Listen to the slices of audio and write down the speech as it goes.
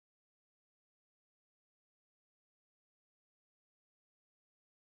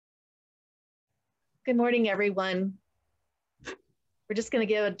Good morning, everyone. We're just going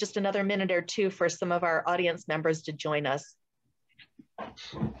to give just another minute or two for some of our audience members to join us.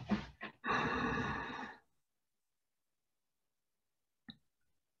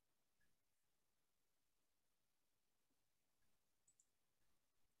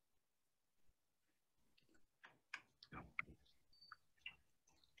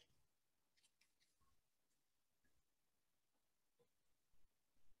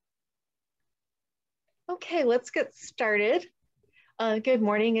 Okay, let's get started. Good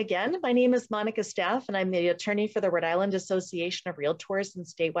morning again. My name is Monica Staff, and I'm the attorney for the Rhode Island Association of Realtors and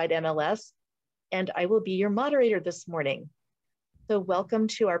statewide MLS, and I will be your moderator this morning. So welcome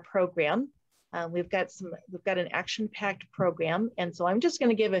to our program. We've got an action-packed program, and so I'm just going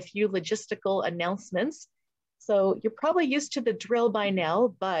to give a few logistical announcements. So you're probably used to the drill by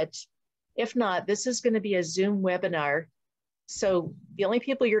now, but if not, this is going to be a Zoom webinar. So the only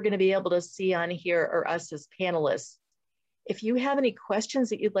people you're going to be able to see on here are us as panelists. If you have any questions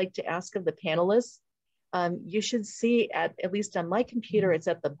that you'd like to ask of the panelists, you should see at least on my computer, it's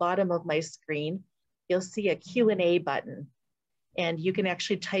at the bottom of my screen. You'll see a Q&A button, and you can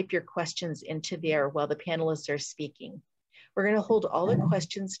actually type your questions into there while the panelists are speaking. We're going to hold all the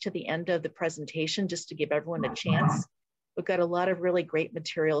questions to the end of the presentation just to give everyone a chance. We've got a lot of really great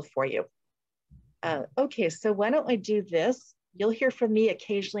material for you. Okay, so why don't I do this? You'll hear from me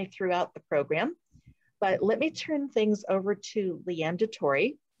occasionally throughout the program, but let me turn things over to Leanne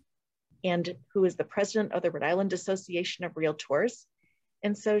DeTore, who is the president of the Rhode Island Association of Realtors.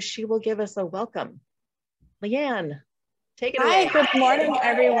 And so she will give us a welcome. Leanne, take it away. Hi, good morning,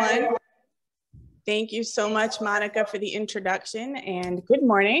 everyone. Thank you so much, Monica, for the introduction, and good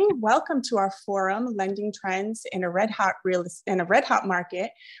morning. Welcome to our forum, Lending Trends in a Red Hot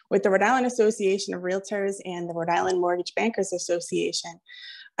Market, with the Rhode Island Association of Realtors and the Rhode Island Mortgage Bankers Association.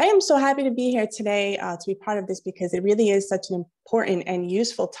 I am so happy to be here today to be part of this because it really is such an important and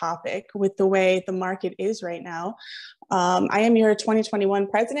useful topic with the way the market is right now. I am your 2021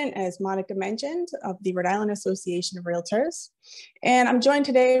 president, as Monica mentioned, of the Rhode Island Association of Realtors. And I'm joined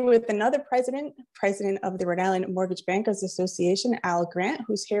today with another president of the Rhode Island Mortgage Bankers Association, Al Grant,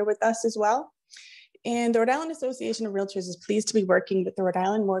 who's here with us as well. And the Rhode Island Association of Realtors is pleased to be working with the Rhode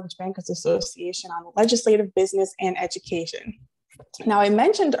Island Mortgage Bankers Association on legislative, business, and education. Now, I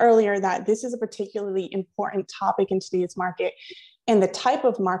mentioned earlier that this is a particularly important topic in today's market and the type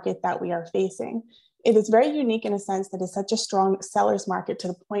of market that we are facing. It is very unique in a sense that it's such a strong seller's market to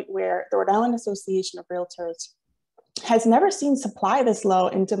the point where the Rhode Island Association of Realtors has never seen supply this low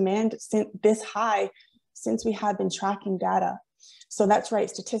and demand this high since we have been tracking data. So that's right,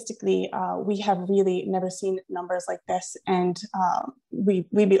 statistically, we have really never seen numbers like this, and we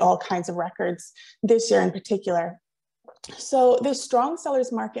beat all kinds of records this year in particular. So this strong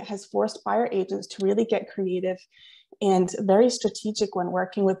seller's market has forced buyer agents to really get creative and very strategic when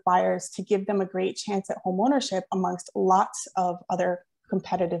working with buyers to give them a great chance at homeownership amongst lots of other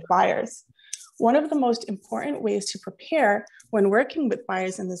competitive buyers. One of the most important ways to prepare when working with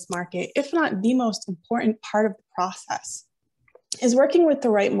buyers in this market, if not the most important part of the process, is working with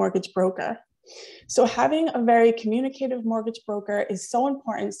the right mortgage broker. So having a very communicative mortgage broker is so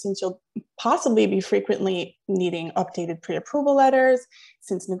important since you'll possibly be frequently needing updated pre-approval letters,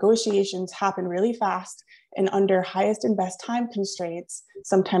 since negotiations happen really fast and under highest and best time constraints,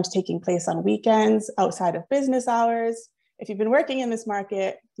 sometimes taking place on weekends, outside of business hours. If you've been working in this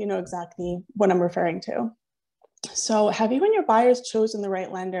market, you know exactly what I'm referring to. So have you and your buyers chosen the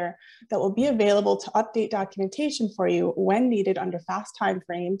right lender that will be available to update documentation for you when needed under fast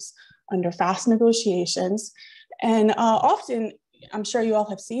timeframes, under fast negotiations? And often, I'm sure you all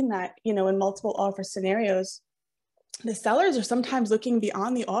have seen that, in multiple offer scenarios, the sellers are sometimes looking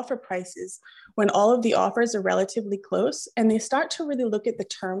beyond the offer prices when all of the offers are relatively close, and they start to really look at the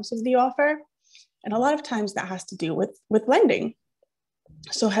terms of the offer. And a lot of times that has to do with lending.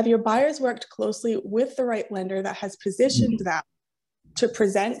 So have your buyers worked closely with the right lender that has positioned them to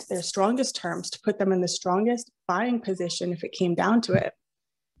present their strongest terms, to put them in the strongest buying position if it came down to it?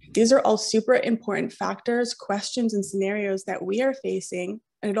 These are all super important factors, questions, and scenarios that we are facing,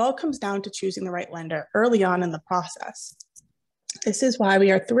 and it all comes down to choosing the right lender early on in the process. This is why we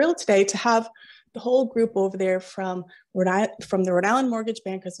are thrilled today to have the whole group over there from the Rhode Island Mortgage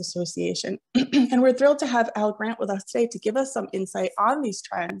Bankers Association. And we're thrilled to have Al Grant with us today to give us some insight on these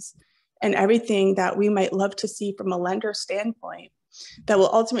trends and everything that we might love to see from a lender standpoint that will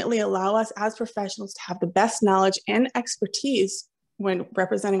ultimately allow us as professionals to have the best knowledge and expertise when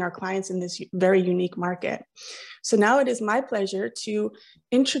representing our clients in this very unique market. So now it is my pleasure to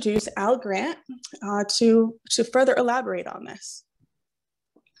introduce Al Grant to further elaborate on this.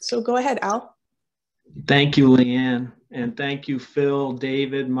 So go ahead, Al. Thank you, Leanne. And thank you, Phil,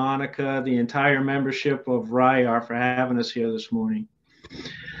 David, Monica, the entire membership of RIAR for having us here this morning.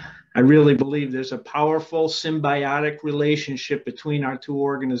 I really believe there's a powerful symbiotic relationship between our two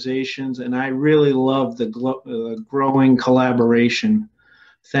organizations, and I really love the growing collaboration.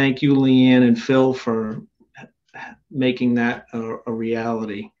 Thank you, Leanne and Phil, for making that a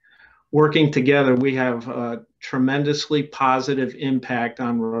reality. Working together, we have a tremendously positive impact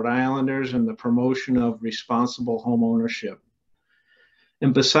on Rhode Islanders and the promotion of responsible home ownership.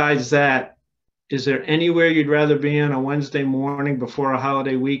 And besides that, is there anywhere you'd rather be on a Wednesday morning before a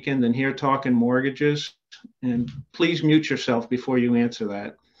holiday weekend than here talking mortgages? And please mute yourself before you answer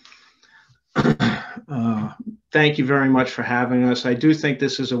that. Thank you very much for having us. I do think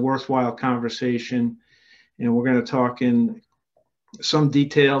this is a worthwhile conversation, and we're going to talk in some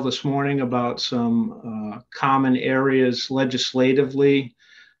detail this morning about some common areas legislatively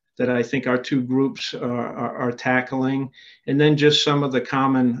that I think our two groups are tackling, and then just some of the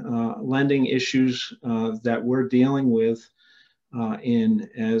common lending issues that we're dealing with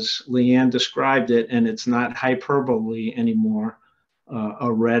as Leanne described it, and it's not hyperbole anymore,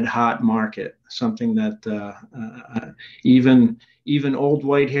 a red hot market, something that even old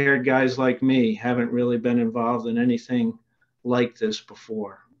white-haired guys like me haven't really been involved in anything like this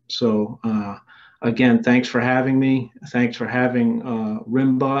before. So again, thanks for having me. Thanks for having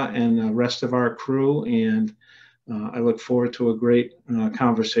RIMBA and the rest of our crew. And I look forward to a great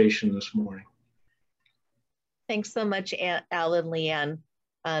conversation this morning. Thanks so much, Al and Leanne.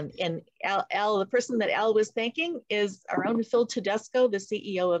 And Al, the person that Al was thanking is our own Phil Tedesco, the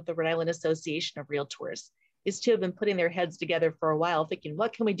CEO of the Rhode Island Association of Realtors. These two have been putting their heads together for a while, thinking,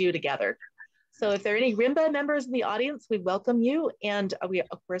 what can we do together? So if there are any RIMBA members in the audience, we welcome you. And we,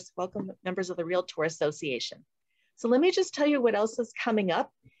 of course, welcome members of the Realtor Association. So let me just tell you what else is coming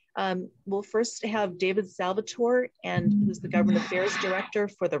up. We'll first have David Salvatore, who's the Government Affairs Director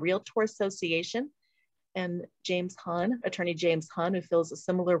for the Realtor Association, and James Hahn, Attorney James Hahn, who fills a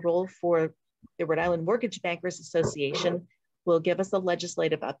similar role for the Rhode Island Mortgage Bankers Association, will give us a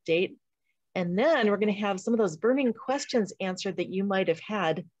legislative update. And then we're going to have some of those burning questions answered that you might have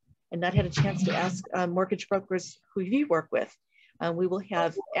had and not had a chance to ask mortgage brokers who you work with. We will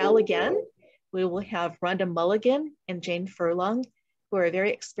have Al again. We will have Rhonda Mulligan and Jane Furlong, who are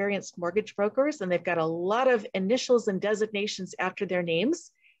very experienced mortgage brokers, and they've got a lot of initials and designations after their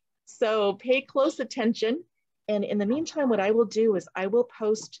names. So pay close attention. And in the meantime, what I will do is I will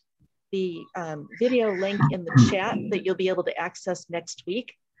post the video link in the chat that you'll be able to access next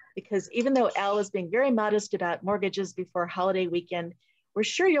week, because even though Al is being very modest about mortgages before holiday weekend, we're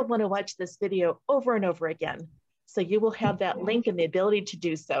sure you'll want to watch this video over and over again. So you will have that link and the ability to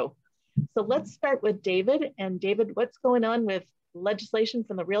do so. So let's start with David. And David, what's going on with legislation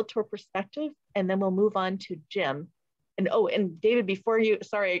from the Realtor perspective? And then we'll move on to Jim. And oh, and David, before you,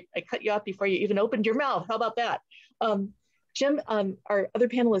 sorry, I cut you off before you even opened your mouth. How about that? Jim, our other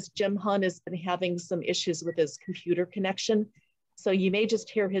panelist, Jim Hahn, has been having some issues with his computer connection. So you may just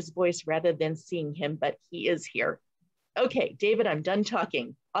hear his voice rather than seeing him, but he is here. Okay, David, I'm done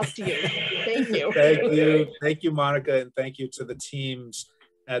talking. Off to you. Thank you. Thank you, Monica, and thank you to the teams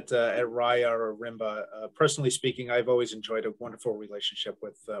at RIAR or RIMBA. Personally speaking, I've always enjoyed a wonderful relationship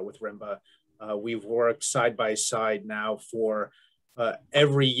with RIMBA. We've worked side by side now for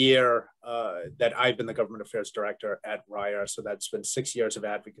every year that I've been the Government Affairs Director at RIAR. So that's been 6 years of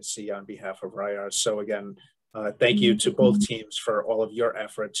advocacy on behalf of RIAR. So again, thank you to both teams for all of your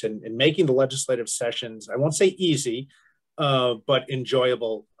efforts in making the legislative sessions, I won't say easy, but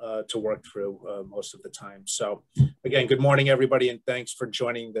enjoyable to work through most of the time. So again, good morning, everybody, and thanks for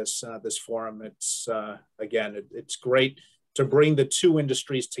joining this forum. It's again, it's great to bring the two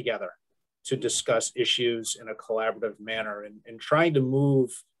industries together to discuss issues in a collaborative manner and trying to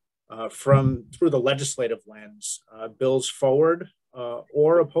move through the legislative lens, bills forward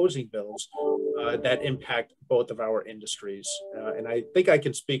or opposing bills that impact both of our industries. And I think I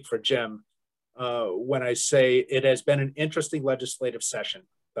can speak for Jim when I say it has been an interesting legislative session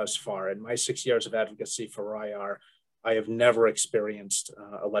thus far. In my 6 years of advocacy for RIAR, I have never experienced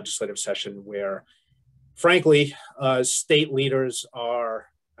a legislative session where, frankly, state leaders are,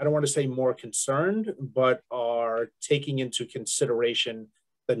 I don't want to say more concerned, but are taking into consideration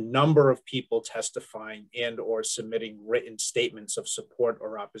the number of people testifying and or submitting written statements of support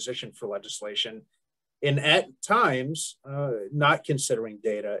or opposition for legislation, and at times not considering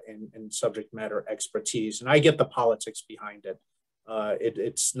data and subject matter expertise. And I get the politics behind it.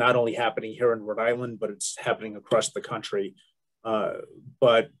 It's not only happening here in Rhode Island, but it's happening across the country.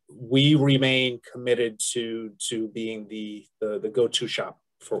 But we remain committed to being the go-to shop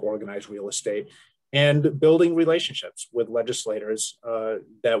for organized real estate. and building relationships with legislators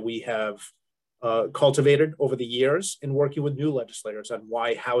that we have cultivated over the years, and working with new legislators on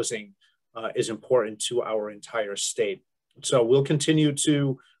why housing is important to our entire state. So we'll continue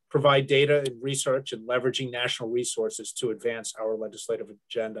to provide data and research and leveraging national resources to advance our legislative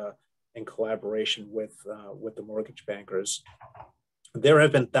agenda in collaboration with the mortgage bankers. There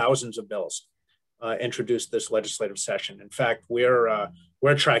have been thousands of bills introduced this legislative session. In fact,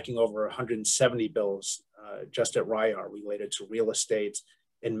 we're tracking over 170 bills just at RIAR related to real estate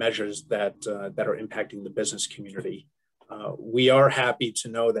and measures that are impacting the business community. We are happy to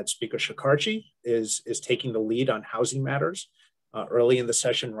know that Speaker Shekarchi is taking the lead on housing matters. Early in the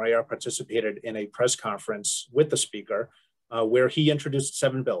session, RIAR participated in a press conference with the Speaker where he introduced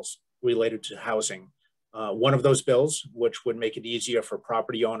 7 bills related to housing. One of those bills, which would make it easier for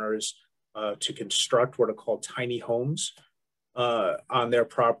property owners to construct what are called tiny homes on their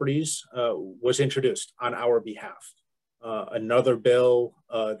properties, was introduced on our behalf. Another bill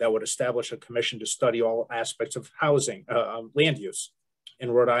that would establish a commission to study all aspects of housing, land use in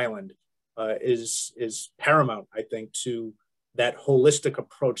Rhode Island is paramount, I think, to that holistic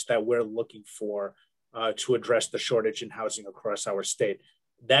approach that we're looking for to address the shortage in housing across our state.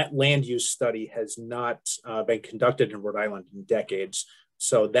 That land use study has not been conducted in Rhode Island in decades,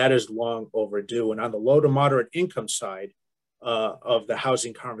 so that is long overdue. And on the low to moderate income side of the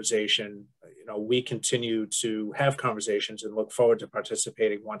housing conversation, we continue to have conversations and look forward to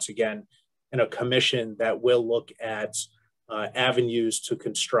participating once again in a commission that will look at avenues to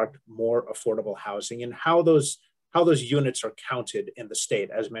construct more affordable housing and how those units are counted in the state.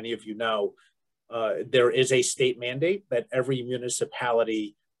 As many of you know, there is a state mandate that every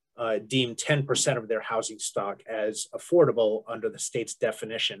municipality deem 10% of their housing stock as affordable under the state's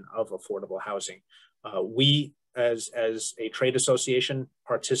definition of affordable housing. We, as a trade association,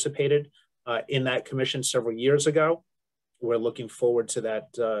 participated in that commission several years ago. We're looking forward to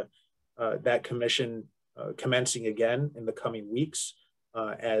that commission commencing again in the coming weeks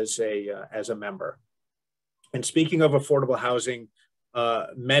as a member. And speaking of affordable housing,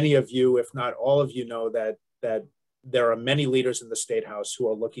 many of you, if not all of you, know that there are many leaders in the State House who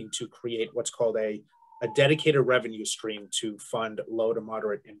are looking to create what's called a dedicated revenue stream to fund low to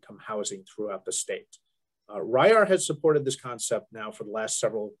moderate income housing throughout the state. RIAR has supported this concept now for the last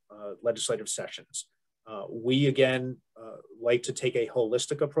several legislative sessions. We again like to take a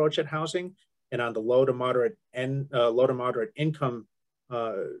holistic approach at housing, and on the low to moderate income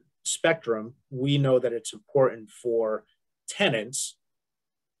spectrum, we know that it's important for tenants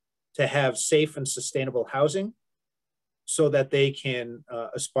to have safe and sustainable housing so that they can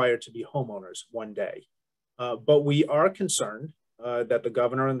aspire to be homeowners one day. But we are concerned that the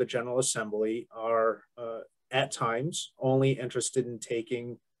governor and the General Assembly are at times only interested in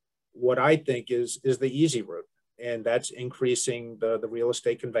taking what I think is the easy route, and that's increasing the real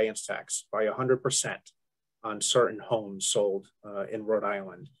estate conveyance tax by 100% on certain homes sold in Rhode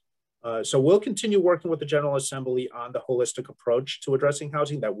Island. So we'll continue working with the General Assembly on the holistic approach to addressing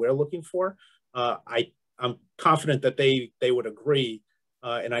housing that we're looking for. I'm confident that they would agree,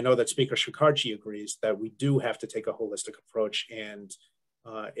 and I know that Speaker Shekarchi agrees, that we do have to take a holistic approach and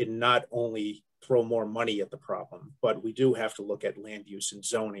not only throw more money at the problem, but we do have to look at land use and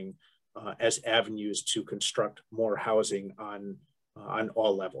zoning as avenues to construct more housing on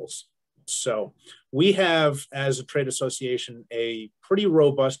all levels. So we have, as a trade association, a pretty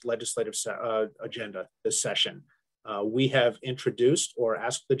robust legislative agenda this session. We have introduced or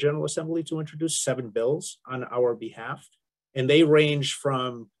asked the General Assembly to introduce 7 bills on our behalf, and they range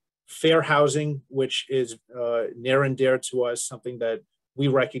from fair housing, which is near and dear to us, something that we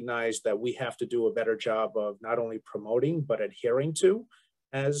recognize that we have to do a better job of not only promoting, but adhering to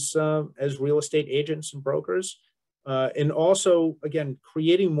as real estate agents and brokers. And also, again,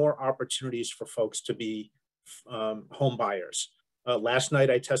 creating more opportunities for folks to be home buyers. Last night,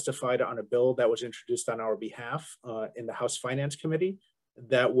 I testified on a bill that was introduced on our behalf in the House Finance Committee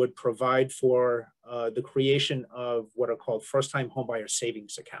that would provide for the creation of what are called first-time homebuyer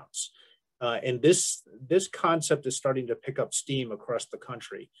savings accounts. And this concept is starting to pick up steam across the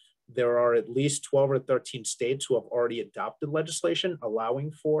country. There are at least 12 or 13 states who have already adopted legislation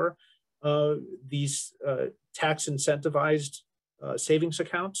allowing for these tax incentivized savings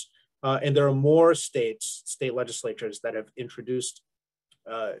accounts. And there are more state legislatures that have introduced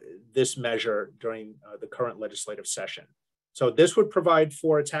this measure during the current legislative session. So this would provide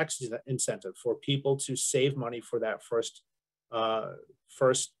for a tax incentive for people to save money for that first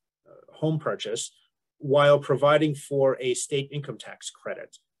home purchase, while providing for a state income tax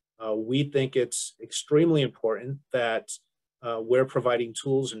credit. We think it's extremely important that we're providing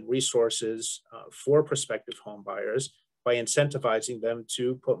tools and resources for prospective home buyers by incentivizing them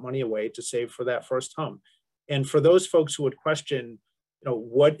to put money away to save for that first home. And for those folks who would question,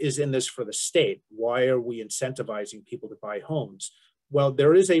 what is in this for the state? Why are we incentivizing people to buy homes? Well,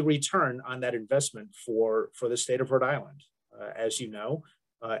 there is a return on that investment for the state of Rhode Island. As you know,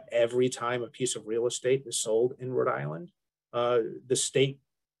 every time a piece of real estate is sold in Rhode Island, the state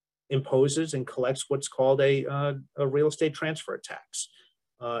imposes and collects what's called a real estate transfer tax.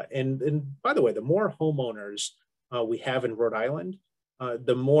 And by the way, the more homeowners we have in Rhode Island,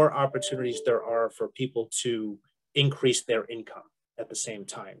 the more opportunities there are for people to increase their income at the same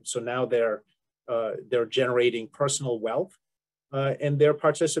time. So now they're generating personal wealth, and they're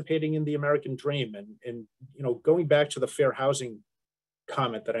participating in the American dream. And going back to the fair housing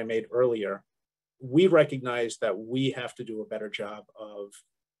comment that I made earlier, we recognize that we have to do a better job of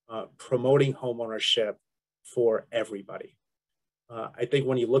promoting homeownership for everybody. I think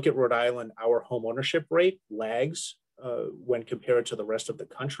when you look at Rhode Island, our homeownership rate lags when compared to the rest of the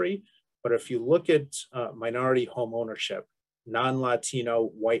country. But if you look at minority homeownership, non-Latino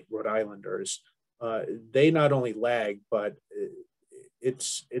white Rhode Islanders, they not only lag, but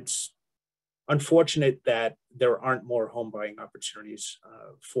it's unfortunate that there aren't more home buying opportunities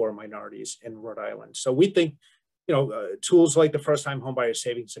for minorities in Rhode Island. So we think, tools like the First Time Homebuyer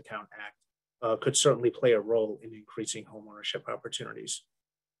Savings Account Act could certainly play a role in increasing homeownership opportunities.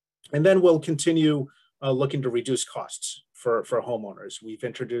 And then we'll continue looking to reduce costs for homeowners. We've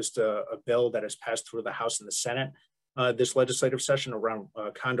introduced a bill that has passed through the House and the Senate this legislative session around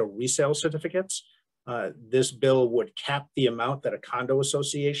condo resale certificates. This bill would cap the amount that a condo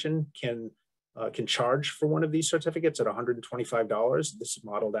association can charge for one of these certificates at $125. This is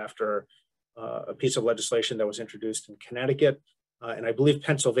modeled after a piece of legislation that was introduced in Connecticut. And I believe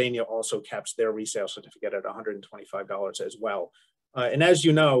Pennsylvania also caps their resale certificate at $125 as well. And as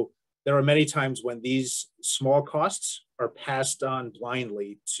you know, there are many times when these small costs are passed on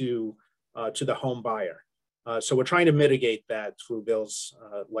blindly to the home buyer. So we're trying to mitigate that through bills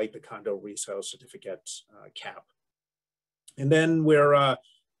like the condo resale certificate cap. And then we're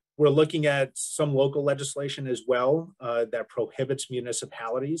looking at some local legislation as well that prohibits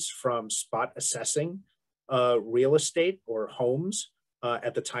municipalities from spot assessing real estate or homes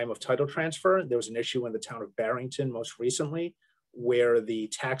at the time of title transfer. There was an issue in the town of Barrington most recently where the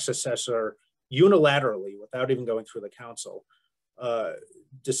tax assessor unilaterally, without even going through the council,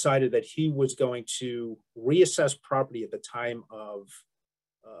 decided that he was going to reassess property at the time of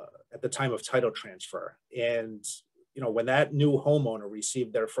title transfer. And when that new homeowner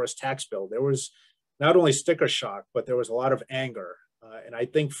received their first tax bill, there was not only sticker shock, but there was a lot of anger. And I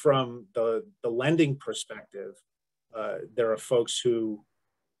think from the lending perspective, there are folks who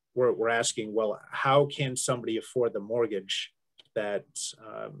were asking, well, how can somebody afford the mortgage that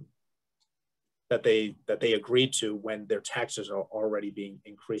they agreed to when their taxes are already being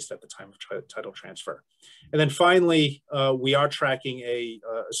increased at the time of title transfer? And then finally, we are tracking a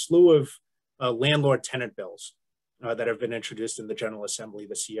slew of landlord-tenant bills that have been introduced in the General Assembly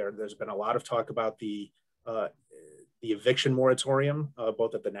this year. There's been a lot of talk about the eviction moratorium,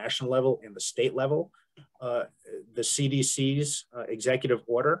 both at the national level and the state level. The CDC's executive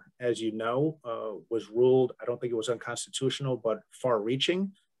order, as you know, was ruled, I don't think it was unconstitutional, but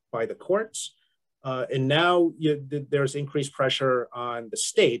far-reaching by the courts. And now there's increased pressure on the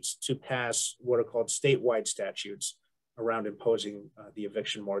states to pass what are called statewide statutes around imposing the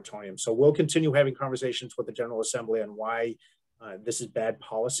eviction moratorium. So we'll continue having conversations with the General Assembly on why this is bad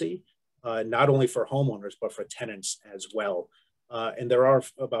policy, not only for homeowners, but for tenants as well. And there are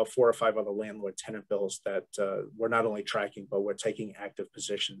about 4 or 5 other landlord tenant bills that we're not only tracking, but we're taking active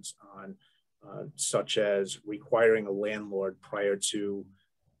positions on, such as requiring a landlord prior to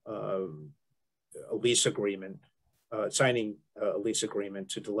a lease agreement, signing a lease agreement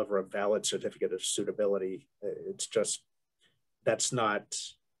to deliver a valid certificate of suitability. It's just, it's not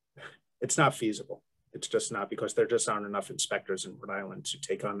feasible. It's just not, because there just aren't enough inspectors in Rhode Island to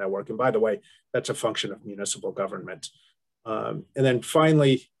take on that work. And by the way, that's a function of municipal government. And then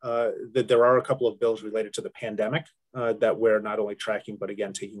finally, that there are a couple of bills related to the pandemic that we're not only tracking, but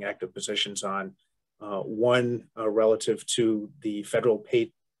again, taking active positions on. One relative to the federal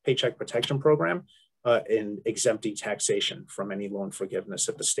Paycheck Protection Program and exempting taxation from any loan forgiveness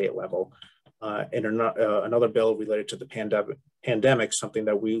at the state level. And another bill related to the pandemic, something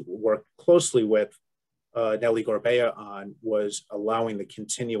that we worked closely with Nellie Gorbea on, was allowing the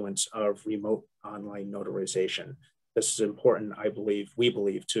continuance of remote online notarization. This is important, we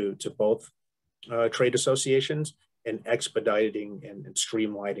believe, to both trade associations and expediting and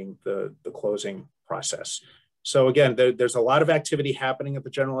streamlining the closing process. So again, there's a lot of activity happening at the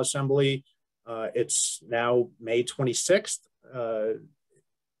General Assembly. It's now May 26th.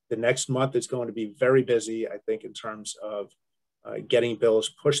 The next month is going to be very busy, I think, in terms of getting bills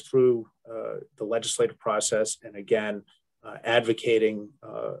pushed through the legislative process, and again, advocating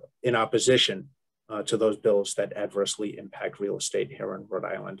in opposition to those bills that adversely impact real estate here in Rhode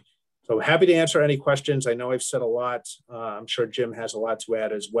Island. So happy to answer any questions. I know I've said a lot. I'm sure Jim has a lot to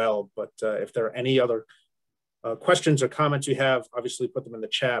add as well, but if there are any other questions or comments you have, obviously put them in the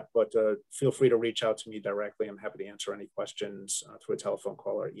chat, but feel free to reach out to me directly. I'm happy to answer any questions through a telephone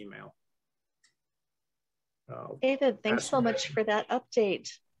call or email. David, thanks so much for that update.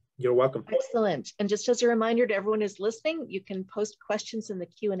 You're welcome. Excellent. And just as a reminder to everyone who's listening, you can post questions in the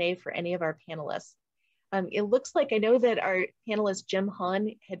Q&A for any of our panelists. It looks like, I know that our panelist Jim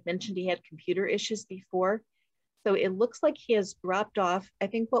Hahn had mentioned he had computer issues before. So it looks like he has dropped off. I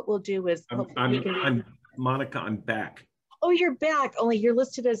think what we'll do is Monica, I'm back. Oh, you're back. Only you're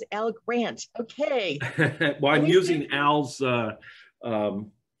listed as Al Grant. Okay. Well, I'm using Al's login.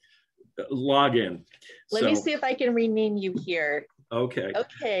 Let me see if I can rename you here. Okay.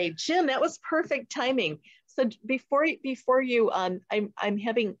 Okay, Jim, that was perfect timing. So before you, I'm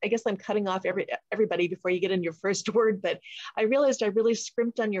having, I guess I'm cutting off everybody before you get in your first word, but I realized I really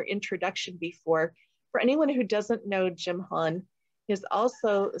scrimped on your introduction before. For anyone who doesn't know Jim Hahn, he's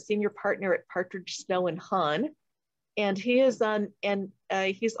also a senior partner at Partridge, Snow and Hahn, and he is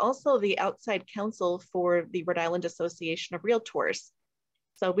he's also the outside counsel for the Rhode Island Association of Realtors.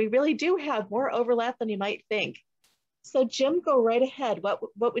 So we really do have more overlap than you might think. So Jim, go right ahead.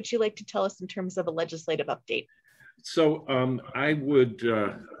 What would you like to tell us in terms of a legislative update? So I would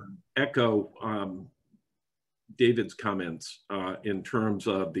echo David's comments in terms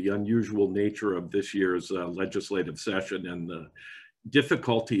of the unusual nature of this year's legislative session and the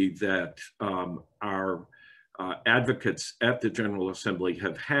difficulty that our advocates at the General Assembly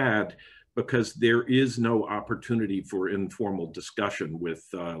have had, because there is no opportunity for informal discussion with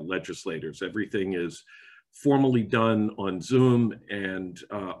legislators. Everything is formally done on Zoom, and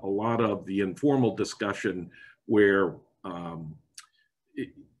a lot of the informal discussion where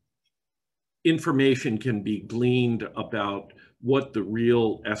information can be gleaned about what the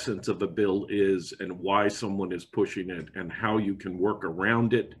real essence of a bill is and why someone is pushing it and how you can work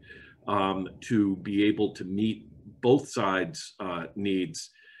around it to be able to meet both sides'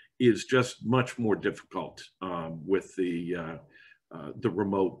 needs is just much more difficult with the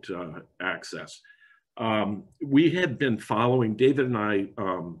remote access. We have been following, David and I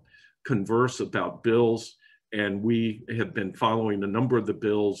converse about bills, and we have been following a number of the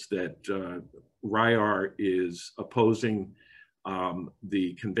bills that RIAR is opposing,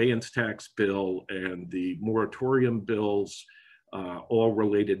 the conveyance tax bill and the moratorium bills, all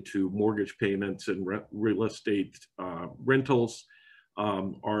related to mortgage payments and real estate rentals,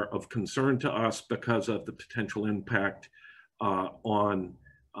 are of concern to us because of the potential impact on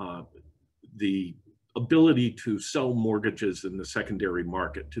the ability to sell mortgages in the secondary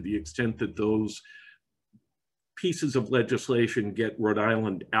market. To the extent that those pieces of legislation get Rhode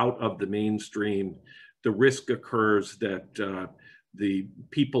Island out of the mainstream, the risk occurs that the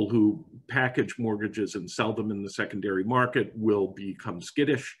people who package mortgages and sell them in the secondary market will become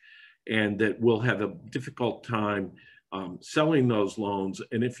skittish, and that we'll have a difficult time selling those loans.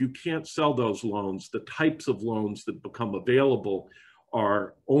 And if you can't sell those loans, the types of loans that become available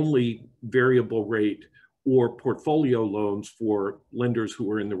are only variable rate or portfolio loans for lenders who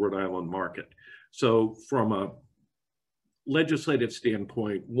are in the Rhode Island market. So from a legislative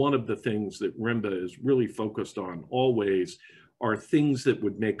standpoint, one of the things that RIMBA is really focused on always are things that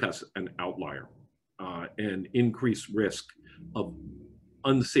would make us an outlier and increase risk of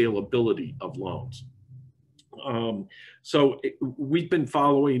unsaleability of loans. So we've been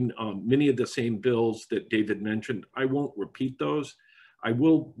following many of the same bills that David mentioned. I won't repeat those. I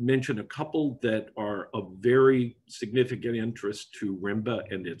will mention a couple that are of very significant interest to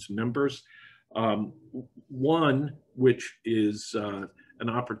RIMBA and its members. One, which is an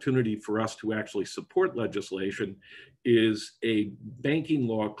opportunity for us to actually support legislation, is a banking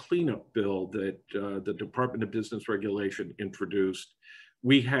law cleanup bill that the Department of Business Regulation introduced.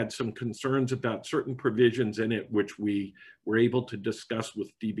 We had some concerns about certain provisions in it, which we were able to discuss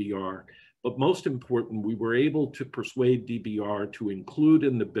with DBR. But most important, we were able to persuade DBR to include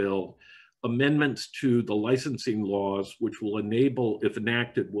in the bill amendments to the licensing laws, which will enable, if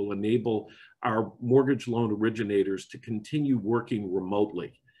enacted, will enable our mortgage loan originators to continue working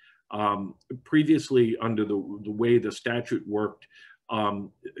remotely. Previously, under the way the statute worked,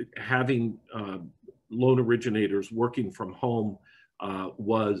 having loan originators working from home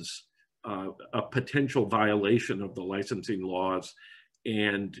was a potential violation of the licensing laws,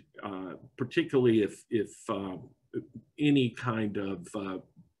 and particularly if any kind of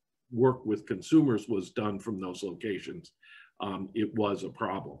work with consumers was done from those locations, it was a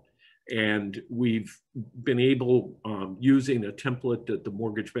problem. And we've been able, using a template that the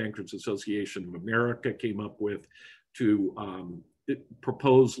Mortgage Bankers Association of America came up with, to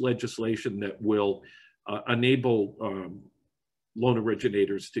propose legislation that will enable loan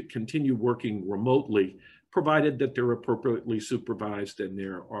originators to continue working remotely, provided that they're appropriately supervised and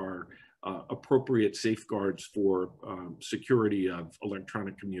there are appropriate safeguards for security of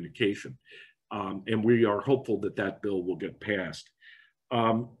electronic communication. And we are hopeful that that bill will get passed.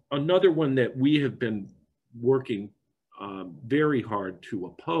 Another one that we have been working very hard to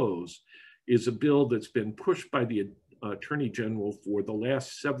oppose is a bill that's been pushed by the Attorney General for the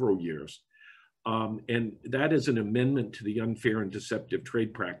last several years. And that is an amendment to the Unfair and Deceptive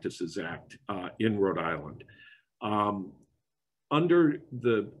Trade Practices Act in Rhode Island. Under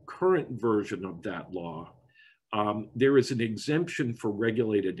the current version of that law, there is an exemption for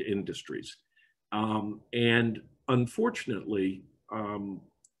regulated industries. And unfortunately,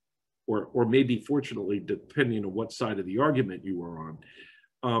 or maybe fortunately, depending on what side of the argument you are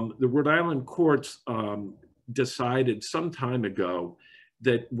on, the Rhode Island courts decided some time ago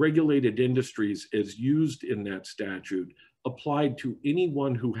that regulated industries, as used in that statute, applied to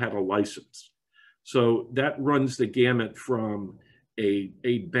anyone who had a license. So that runs the gamut from a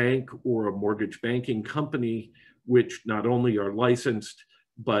bank or a mortgage banking company, which not only are licensed,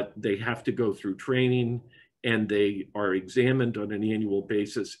 but they have to go through training and they are examined on an annual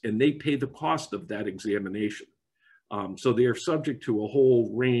basis, and they pay the cost of that examination. So they are subject to a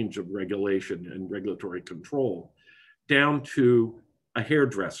whole range of regulation and regulatory control, down to a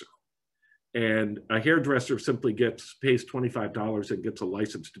hairdresser. And a hairdresser simply pays $25 and gets a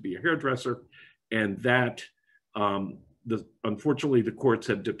license to be a hairdresser. And that, unfortunately, the courts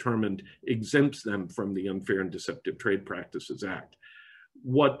have determined exempts them from the Unfair and Deceptive Trade Practices Act.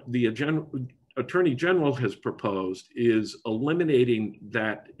 What the Attorney General has proposed is eliminating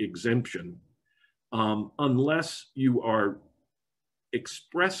that exemption unless you are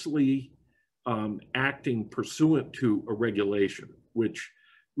expressly acting pursuant to a regulation, which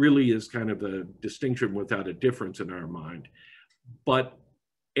really is kind of a distinction without a difference in our mind, but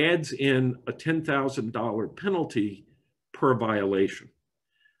adds in a $10,000 penalty per violation.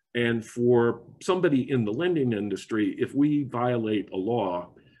 And for somebody in the lending industry, if we violate a law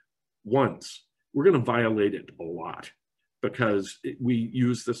once, we're going to violate it a lot, because we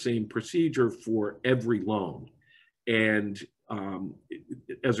use the same procedure for every loan. And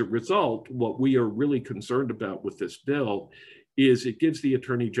as a result, what we are really concerned about with this bill is it gives the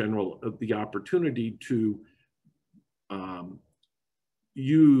Attorney General the opportunity to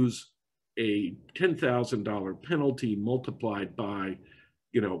use a $10,000 penalty multiplied by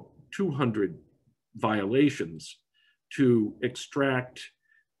 200 violations to extract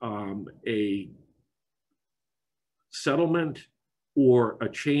a settlement or a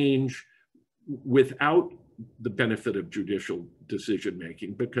change without the benefit of judicial decision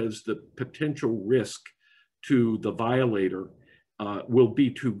making, because the potential risk to the violator will be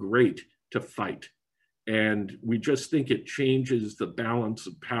too great to fight. And we just think it changes the balance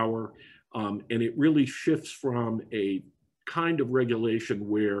of power, and it really shifts from a kind of regulation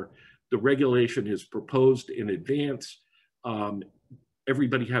where the regulation is proposed in advance.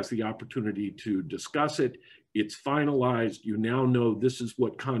 Everybody has the opportunity to discuss it. It's finalized. You now know this is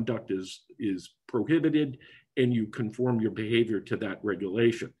what conduct is prohibited, and you conform your behavior to that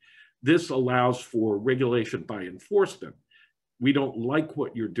regulation. This allows for regulation by enforcement. We don't like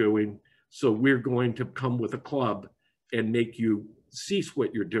what you're doing, so we're going to come with a club and make you cease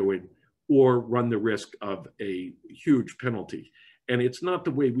what you're doing or run the risk of a huge penalty. And it's not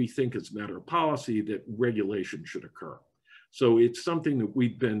the way we think as a matter of policy that regulation should occur. So it's something that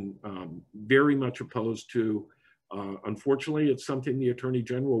we've been very much opposed to. Unfortunately, it's something the Attorney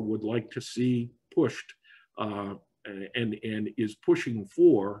General would like to see pushed and is pushing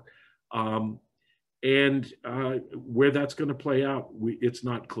for. And where that's going to play out, it's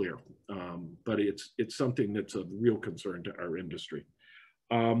not clear. But it's something that's of real concern to our industry.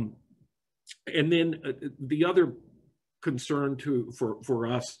 And then the other concern for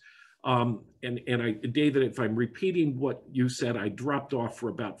us, David, if I'm repeating what you said, I dropped off for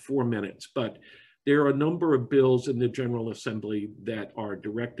about 4 minutes, but there are a number of bills in the General Assembly that are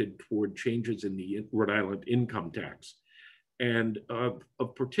directed toward changes in the Rhode Island income tax. And of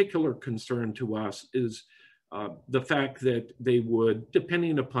particular concern to us is the fact that they would,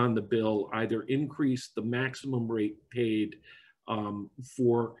 depending upon the bill, either increase the maximum rate paid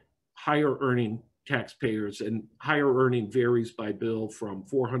for higher earning taxpayers, and higher earning varies by bill from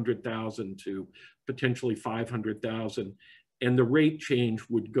 400,000 to potentially 500,000. And the rate change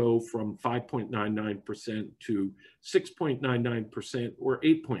would go from 5.99% to 6.99% or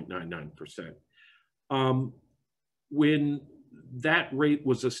 8.99%. When that rate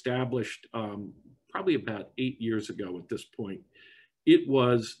was established, probably about 8 years ago at this point, it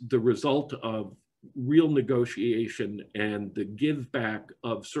was the result of real negotiation and the give back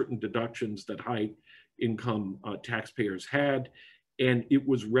of certain deductions that high income taxpayers had, and it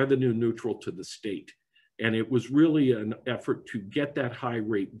was revenue neutral to the state. And it was really an effort to get that high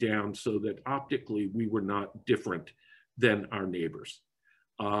rate down so that optically we were not different than our neighbors.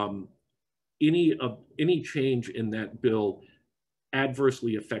 Any change in that bill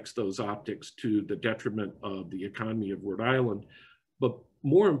adversely affects those optics to the detriment of the economy of Rhode Island. But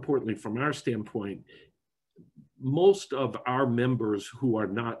more importantly, from our standpoint, most of our members who are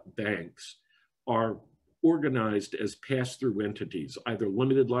not banks are organized as pass-through entities, either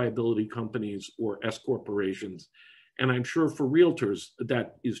limited liability companies or S corporations. And I'm sure for realtors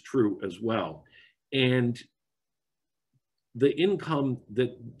that is true as well. And the income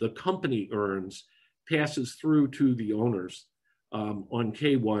that the company earns passes through to the owners on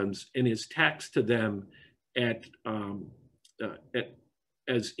K-1s and is taxed to them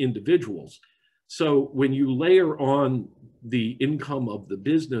as individuals. So when you layer on the income of the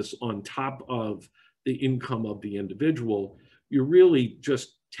business on top of the income of the individual, you're really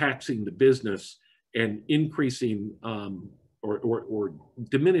just taxing the business and increasing or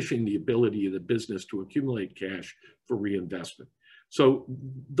diminishing the ability of the business to accumulate cash for reinvestment. So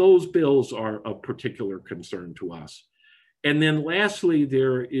those bills are of particular concern to us. And then lastly,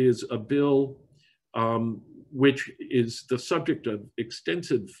 there is a bill which is the subject of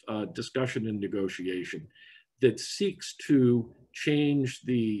extensive discussion and negotiation that seeks to change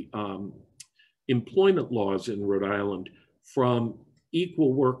the employment laws in Rhode Island from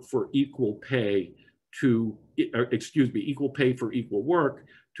equal work for equal pay to, equal pay for equal work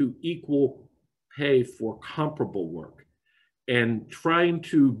to equal pay for comparable work. And trying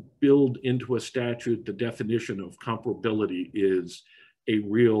to build into a statute the definition of comparability is a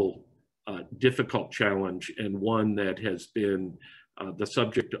real difficult challenge, and one that has been the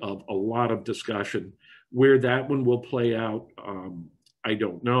subject of a lot of discussion. Where that one will play out, I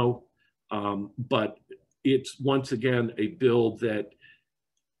don't know. But it's once again a bill that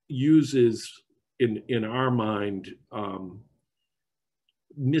uses, in our mind,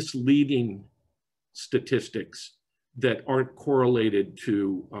 misleading statistics that aren't correlated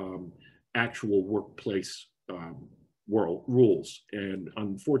to actual workplace rules. And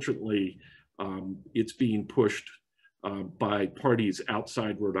unfortunately, it's being pushed by parties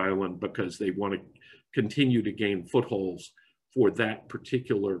outside Rhode Island because they want to continue to gain footholds for that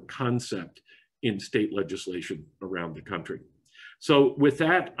particular concept in state legislation around the country. So with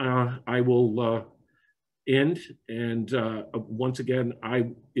that, I will end. And once again,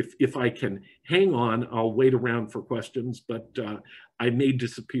 if I can hang on, I'll wait around for questions, but I may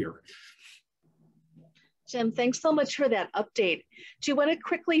disappear. Jim, thanks so much for that update. Do you want to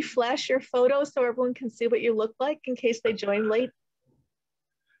quickly flash your photo so everyone can see what you look like in case they join late?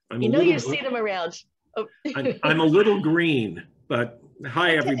 You know you see them around. Oh. I'm a little green, but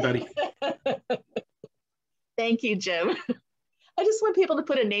hi, everybody. Thank you, Jim. I just want people to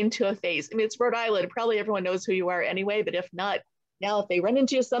put a name to a face. I mean, it's Rhode Island. Probably everyone knows who you are anyway, but if not, now if they run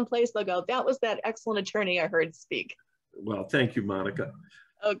into you someplace, they'll go, that was that excellent attorney I heard speak. Well, thank you, Monica.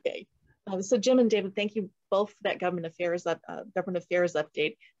 Okay. So Jim and David, thank you both for that government affairs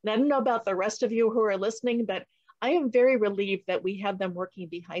update. And I don't know about the rest of you who are listening, but I am very relieved that we have them working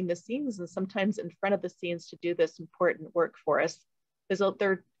behind the scenes and sometimes in front of the scenes to do this important work for us.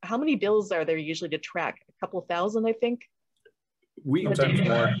 How many bills are there usually to track? A couple thousand, I think. We look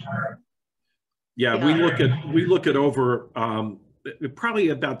at over probably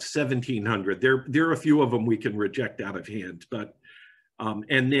about 1,700. There are a few of them we can reject out of hand, but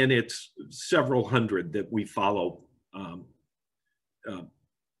and then it's several hundred that we follow.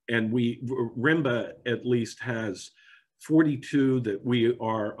 And RIMBA at least has 42 that we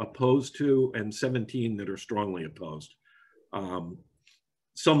are opposed to and 17 that are strongly opposed.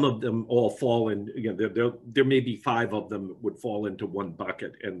 Some of them all fall in, again, there may be 5 of them that would fall into one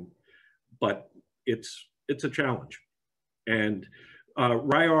bucket, but it's a challenge. And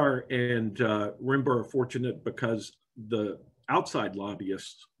RIAR and RIMBA are fortunate because the outside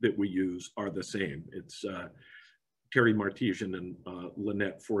lobbyists that we use are the same. It's Terry Martesian and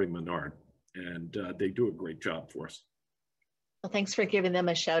Lynette Forey-Menard, and they do a great job for us. Well, thanks for giving them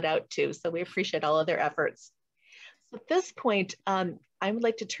a shout out too. So we appreciate all of their efforts. So at this point, I would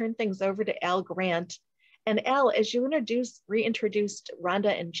like to turn things over to Al Grant. And Al, as you reintroduced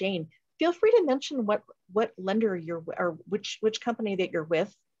Rhonda and Jane, feel free to mention what lender you're, or which company that you're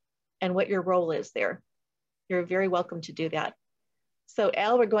with and what your role is there. You're very welcome to do that. So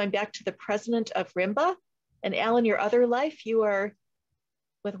Al, we're going back to the president of RIMBA. And Al, in your other life, you are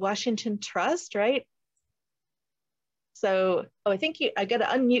with Washington Trust, right? So, oh, I think I got to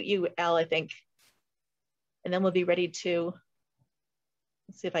unmute you, Al, I think. And then we'll be ready to,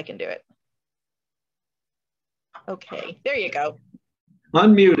 let's see if I can do it. Okay, there you go.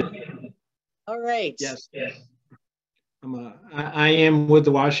 Unmuted. All right. Yes. I am with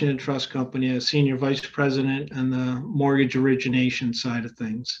the Washington Trust Company as Senior Vice President on the mortgage origination side of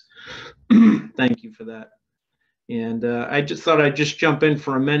things. Thank you for that. And I just thought I'd just jump in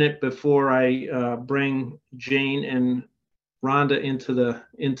for a minute before I bring Jane and Rhonda into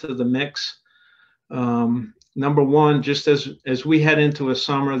the mix. Number one, just as we head into a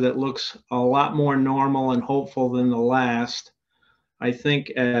summer that looks a lot more normal and hopeful than the last, I think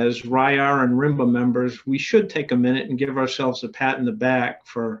as RIAR and RIMBA members, we should take a minute and give ourselves a pat in the back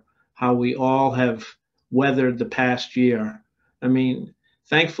for how we all have weathered the past year. I mean,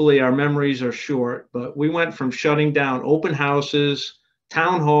 thankfully our memories are short, but we went from shutting down open houses,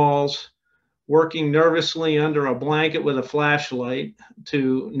 town halls, working nervously under a blanket with a flashlight,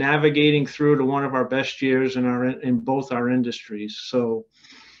 to navigating through to one of our best years in both our industries. So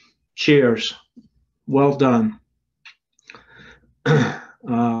cheers, well done.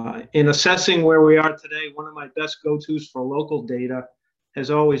 In assessing where we are today, one of my best go-tos for local data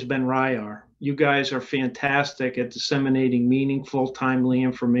has always been RIAR. You guys are fantastic at disseminating meaningful, timely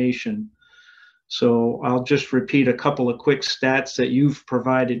information. So I'll just repeat a couple of quick stats that you've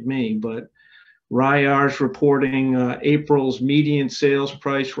provided me, but RIAR's reporting April's median sales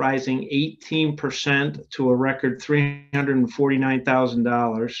price rising 18% to a record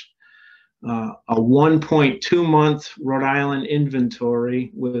 $349,000. A 1.2 month Rhode Island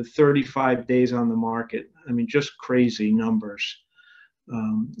inventory with 35 days on the market. I mean, just crazy numbers.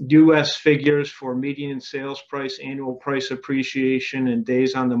 US figures for median sales price, annual price appreciation, and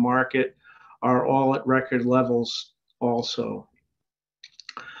days on the market are all at record levels also.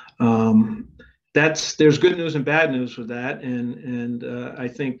 There's good news and bad news with that, and I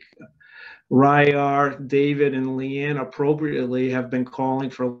think RIAR, David, and Leanne appropriately have been calling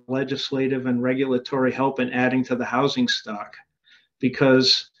for legislative and regulatory help in adding to the housing stock,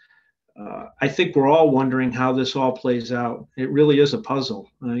 because I think we're all wondering how this all plays out. It really is a puzzle.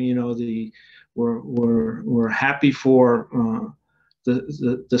 You know, we're happy for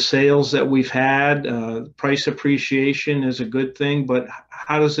the sales that we've had. Price appreciation is a good thing, but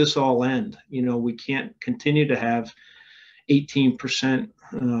how does this all end? You know, we can't continue to have 18%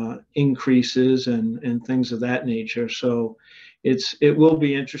 increases and things of that nature. So it will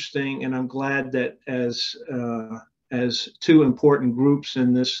be interesting, and I'm glad that as two important groups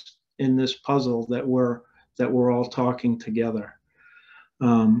in this puzzle that we're all talking together.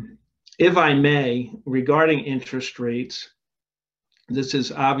 If I may, regarding interest rates, this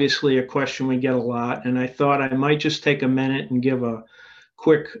is obviously a question we get a lot, and I thought I might just take a minute and give a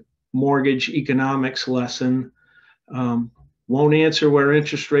quick mortgage economics lesson. Won't answer where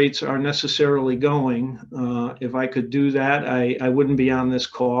interest rates are necessarily going. If I could do that, I wouldn't be on this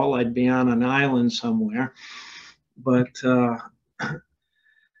call. I'd be on an island somewhere. But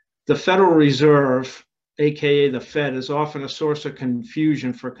the Federal Reserve, AKA the Fed, is often a source of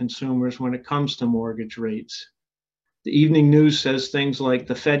confusion for consumers when it comes to mortgage rates. The evening news says things like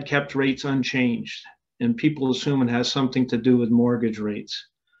the Fed kept rates unchanged, and people assume it has something to do with mortgage rates.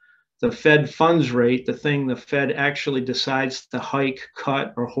 The Fed funds rate, the thing the Fed actually decides to hike,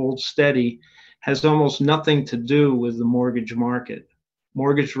 cut, or hold steady, has almost nothing to do with the mortgage market.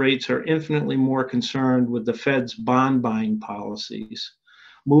 Mortgage rates are infinitely more concerned with the Fed's bond buying policies.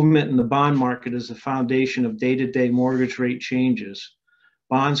 Movement in the bond market is the foundation of day-to-day mortgage rate changes.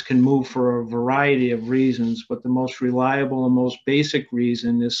 Bonds can move for a variety of reasons, but the most reliable and most basic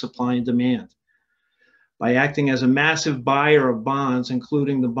reason is supply and demand. By acting as a massive buyer of bonds,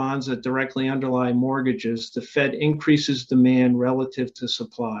 including the bonds that directly underlie mortgages, the Fed increases demand relative to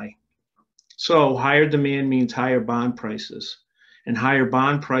supply. So higher demand means higher bond prices, and higher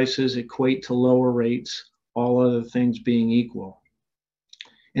bond prices equate to lower rates, all other things being equal.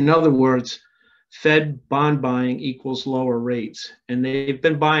 In other words, Fed bond buying equals lower rates, and they've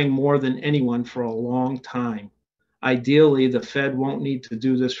been buying more than anyone for a long time. Ideally, the Fed won't need to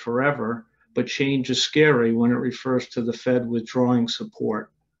do this forever, but change is scary when it refers to the Fed withdrawing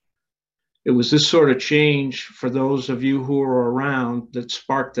support. It was this sort of change, for those of you who were around, that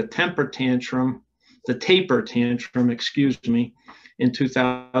sparked the taper tantrum, in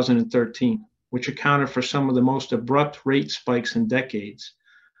 2013, which accounted for some of the most abrupt rate spikes in decades.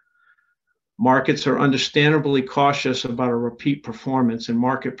 Markets are understandably cautious about a repeat performance, and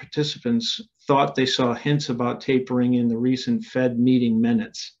market participants thought they saw hints about tapering in the recent Fed meeting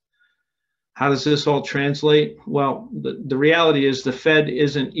minutes. How does this all translate? Well, the reality is the Fed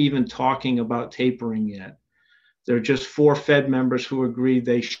isn't even talking about tapering yet. There are just 4 Fed members who agree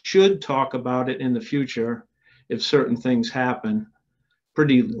they should talk about it in the future if certain things happen.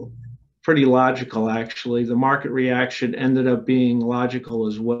 Pretty logical, actually. The market reaction ended up being logical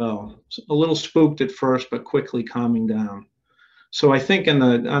as well. A little spooked at first, but quickly calming down. So I think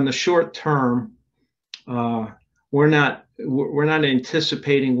on the short term, we're not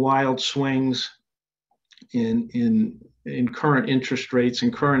anticipating wild swings in current interest rates,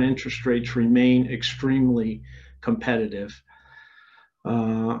 and current interest rates remain extremely competitive.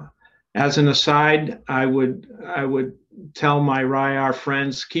 As an aside, I would tell my RIAR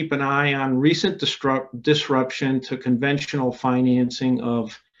friends, keep an eye on recent disruption to conventional financing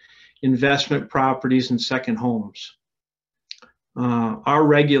of investment properties and second homes. Our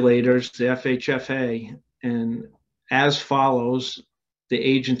regulators, the FHFA, and as follows, the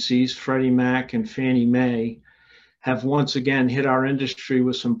agencies, Freddie Mac and Fannie Mae, have once again hit our industry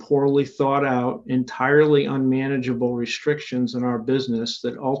with some poorly thought out, entirely unmanageable restrictions in our business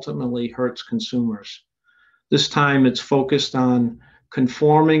that ultimately hurts consumers. This time it's focused on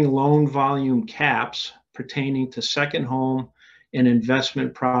conforming loan volume caps pertaining to second home and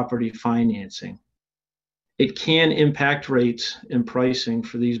investment property financing. It can impact rates and pricing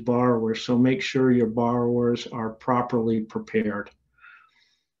for these borrowers, so make sure your borrowers are properly prepared.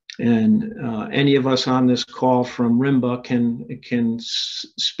 And any of us on this call from RIMBA can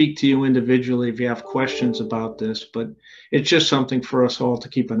speak to you individually if you have questions about this, but it's just something for us all to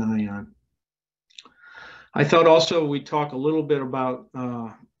keep an eye on. I thought also we'd talk a little bit about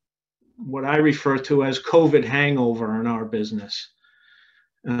what I refer to as COVID hangover in our business.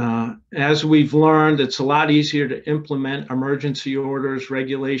 As we've learned, it's a lot easier to implement emergency orders,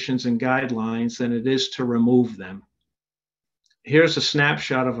 regulations, and guidelines than it is to remove them. Here's a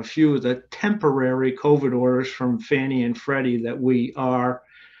snapshot of a few of the temporary COVID orders from Fannie and Freddie that we are,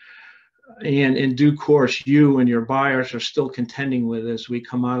 and in due course, you and your buyers are still contending with as we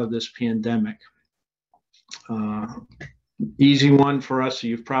come out of this pandemic. Easy one for us,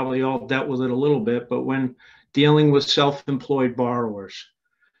 you've probably all dealt with it a little bit, but when dealing with self-employed borrowers,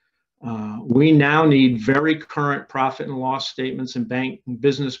 we now need very current profit and loss statements and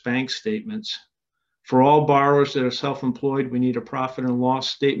business bank statements. For all borrowers that are self-employed, we need a profit and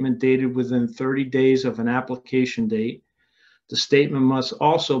loss statement dated within 30 days of an application date. The statement must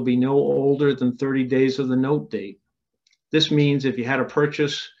also be no older than 30 days of the note date. This means if you had a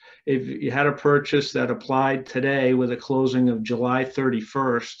purchase that applied today with a closing of July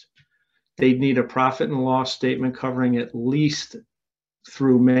 31st, they'd need a profit and loss statement covering at least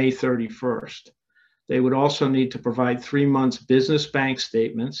through May 31st. They would also need to provide 3 months business bank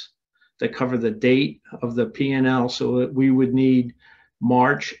statements that cover the date of the P&L, so that we would need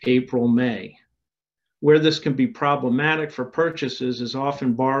March, April, May. Where this can be problematic for purchases is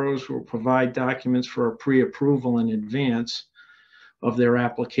often borrowers will provide documents for a pre-approval in advance of their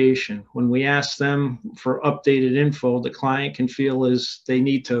application. When we ask them for updated info, the client can feel as they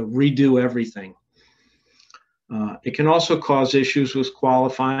need to redo everything. It can also cause issues with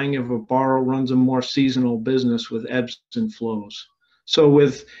qualifying if a borrower runs a more seasonal business with ebbs and flows. So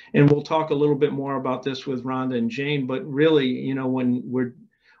and we'll talk a little bit more about this with Rhonda and Jane, but really, you know,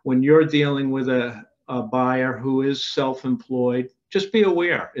 when you're dealing with a buyer who is self-employed, just be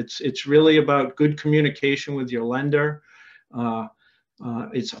aware. It's really about good communication with your lender.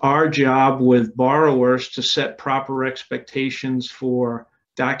 It's our job with borrowers to set proper expectations for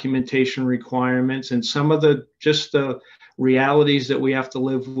documentation requirements and some of the realities that we have to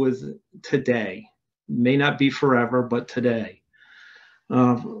live with today. May not be forever, but today.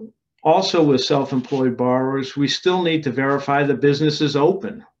 Also with self-employed borrowers, we still need to verify the business is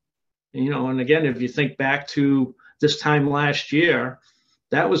open. You know, and again, if you think back to this time last year,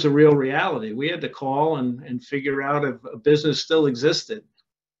 that was a real reality. We had to call and figure out if a business still existed.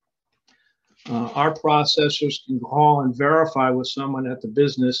 Our processors can call and verify with someone at the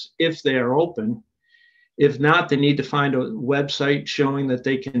business if they are open. If not, they need to find a website showing that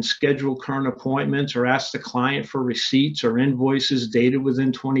they can schedule current appointments or ask the client for receipts or invoices dated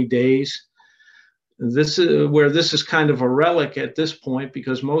within 20 days. This is kind of a relic at this point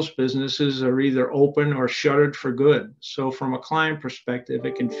because most businesses are either open or shuttered for good. So from a client perspective,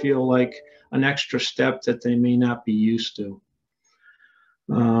 it can feel like an extra step that they may not be used to.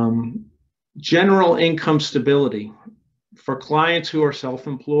 General income stability. For clients who are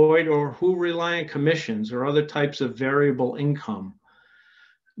self-employed or who rely on commissions or other types of variable income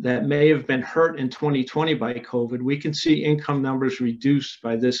that may have been hurt in 2020 by COVID, we can see income numbers reduced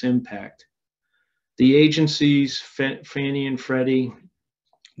by this impact. The agencies, Fannie and Freddie,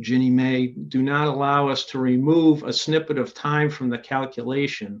 Ginnie Mae, do not allow us to remove a snippet of time from the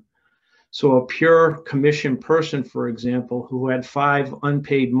calculation. So a pure commission person, for example, who had 5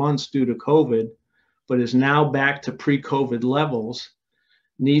 unpaid months due to COVID, but is now back to pre-COVID levels,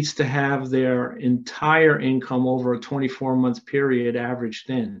 needs to have their entire income over a 24-month period averaged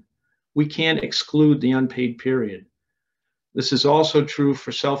in. We can't exclude the unpaid period. This is also true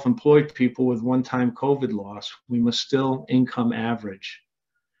for self-employed people with one-time COVID loss. We must still income average.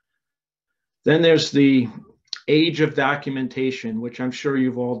 Then there's the age of documentation, which I'm sure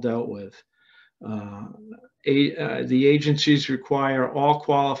you've all dealt with. The agencies require all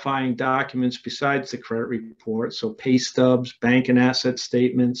qualifying documents besides the credit report, so pay stubs, bank and asset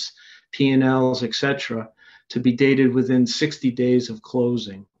statements, P&Ls, etc., to be dated within 60 days of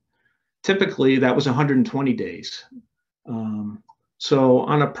closing. Typically, that was 120 days. So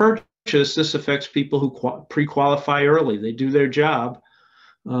on a purchase, this affects people who pre-qualify early. They do their job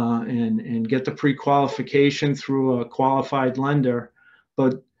and get the pre-qualification through a qualified lender,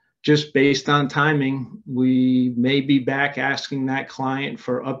 but just based on timing, we may be back asking that client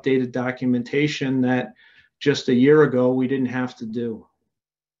for updated documentation that just a year ago we didn't have to do.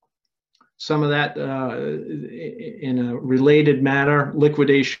 Some of that in a related matter,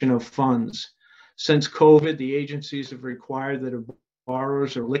 liquidation of funds. Since COVID, the agencies have required that if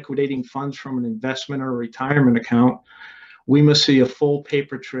borrowers are liquidating funds from an investment or retirement account, we must see a full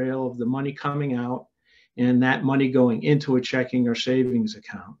paper trail of the money coming out and that money going into a checking or savings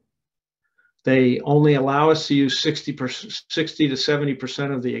account. They only allow us to use 60 to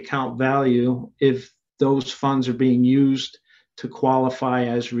 70% of the account value if those funds are being used to qualify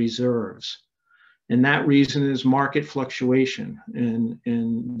as reserves. And that reason is market fluctuation.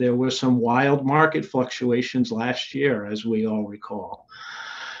 And there were some wild market fluctuations last year, as we all recall.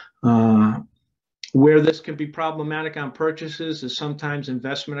 Where this can be problematic on purchases is sometimes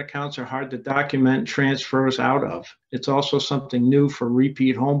investment accounts are hard to document transfers out of. It's also something new for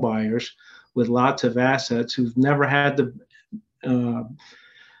repeat home buyers with lots of assets who've never had to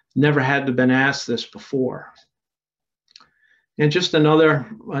been asked this before. And just another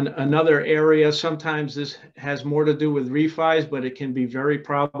area, sometimes this has more to do with refis, but it can be very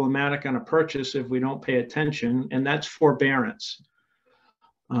problematic on a purchase if we don't pay attention, and that's forbearance.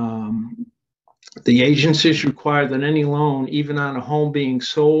 The agencies require that any loan, even on a home being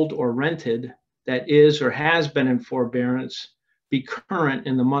sold or rented, that is or has been in forbearance, be current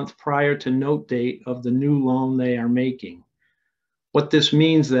in the month prior to note date of the new loan they are making. What this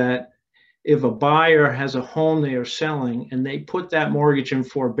means that if a buyer has a home they are selling and they put that mortgage in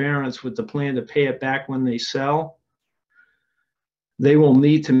forbearance with the plan to pay it back when they sell, they will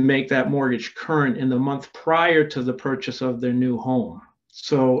need to make that mortgage current in the month prior to the purchase of their new home.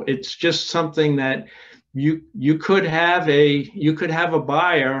 So it's just something that you could have a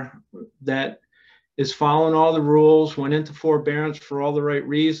buyer that is following all the rules, went into forbearance for all the right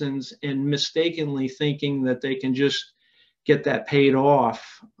reasons, and mistakenly thinking that they can just get that paid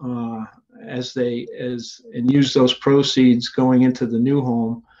off and use those proceeds going into the new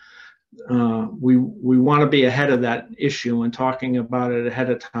home. We want to be ahead of that issue and talking about it ahead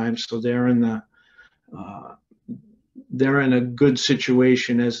of time, so they're in a good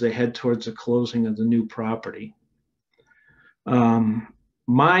situation as they head towards the closing of the new property.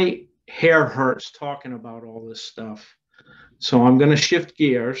 My hair hurts talking about all this stuff, so I'm going to shift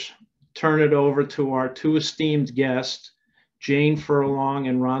gears, turn it over to our two esteemed guests, Jane Furlong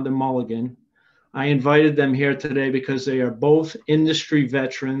and Rhonda Mulligan. I invited them here today because they are both industry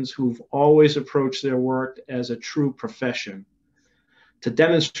veterans who've always approached their work as a true profession. To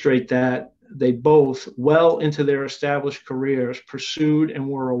demonstrate that, they both, well into their established careers, pursued and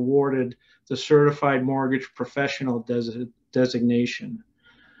were awarded the Certified Mortgage Professional designation.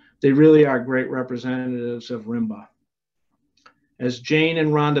 They really are great representatives of RIMBA. As Jane and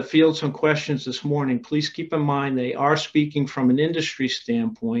Rhonda field some questions this morning, please keep in mind they are speaking from an industry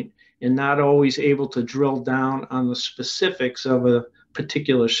standpoint and not always able to drill down on the specifics of a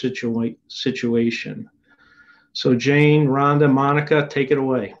particular situation. So Jane, Rhonda, Monica, take it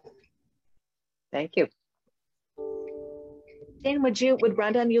away. Thank you. Jane, would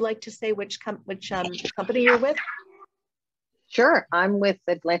Rhonda and you like to say which company you're with? Sure. I'm with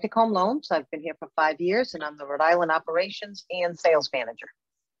Atlantic Home Loans. I've been here for 5 years, and I'm the Rhode Island operations and sales manager.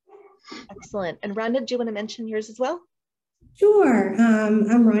 Excellent. And Rhonda, do you want to mention yours as well? Sure.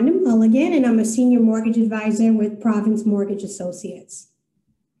 I'm Rhonda Mulligan, and I'm a senior mortgage advisor with Province Mortgage Associates.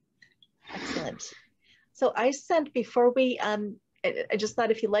 Excellent. So I sent before we, I just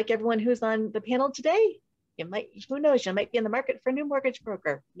thought if you like everyone who's on the panel today, you might, who knows, you might be in the market for a new mortgage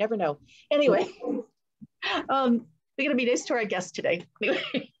broker. Never know. Anyway, we're going to be nice to our guests today.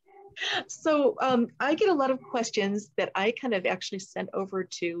 Anyway, so I get a lot of questions that I kind of actually sent over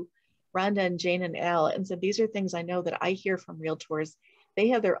to Rhonda and Jane and Al, and said, these are things I know that I hear from realtors. They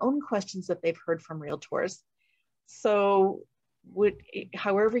have their own questions that they've heard from realtors. So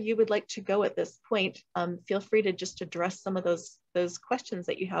however you would like to go at this point, feel free to just address some of those questions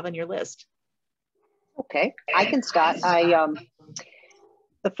that you have on your list. Okay, I can start.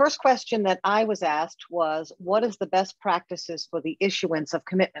 The first question that I was asked was, what is the best practices for the issuance of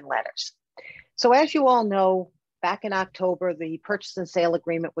commitment letters? So as you all know, back in October, the purchase and sale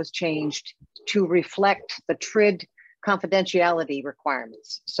agreement was changed to reflect the TRID confidentiality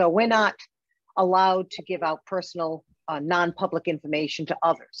requirements. So we're not allowed to give out personal non-public information to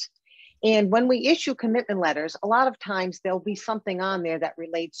others. And when we issue commitment letters, a lot of times there'll be something on there that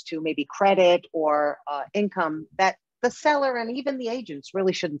relates to maybe credit or income that the seller and even the agents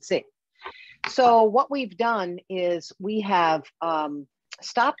really shouldn't see. So what we've done is we have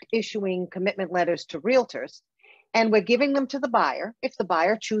stopped issuing commitment letters to realtors, and we're giving them to the buyer. If the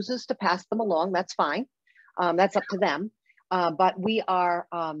buyer chooses to pass them along, that's fine. That's up to them. But we are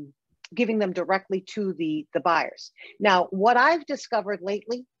giving them directly to the buyers. Now, what I've discovered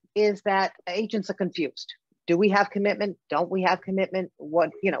lately is that agents are confused. Do we have commitment? Don't we have commitment?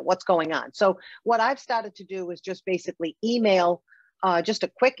 What's going on? So what I've started to do is just basically email, just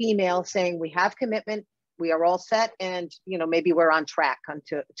a quick email saying we have commitment, we are all set, and maybe we're on track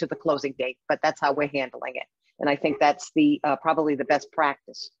to the closing date. But that's how we're handling it, and I think that's the probably the best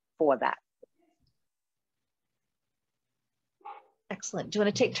practice for that. Excellent. Do you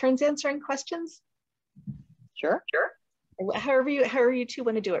want to take turns answering questions? Sure. However you two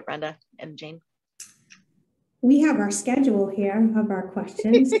want to do it, Rhonda and Jane. We have our schedule here of our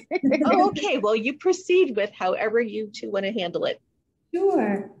questions. Oh, okay. Well, you proceed with however you two want to handle it.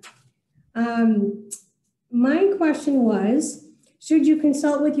 Sure. My question was, should you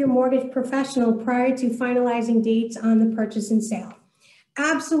consult with your mortgage professional prior to finalizing dates on the purchase and sale?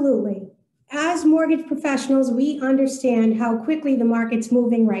 Absolutely. As mortgage professionals, we understand how quickly the market's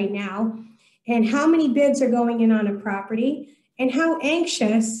moving right now and how many bids are going in on a property and how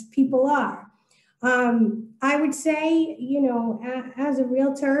anxious people are. I would say, as a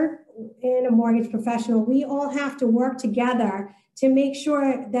realtor and a mortgage professional, we all have to work together to make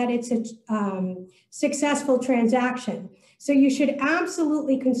sure that it's a successful transaction. So you should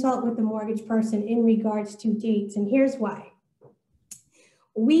absolutely consult with the mortgage person in regards to dates, and here's why.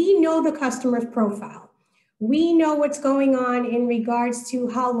 We know the customer's profile. We know what's going on in regards to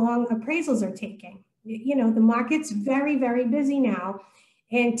how long appraisals are taking. The market's very, very busy now.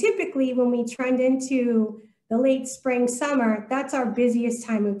 And typically when we trend into the late spring, summer, that's our busiest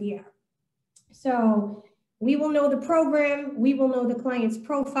time of year. So we will know the program, we will know the client's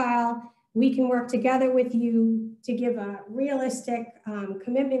profile. We can work together with you to give a realistic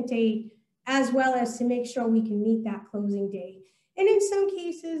commitment date, as well as to make sure we can meet that closing date. And in some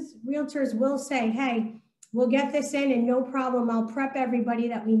cases, realtors will say, hey, we'll get this in and no problem, I'll prep everybody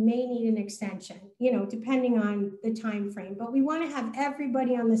that we may need an extension, depending on the time frame. But we want to have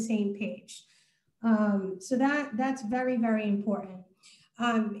everybody on the same page. So that's very, very important.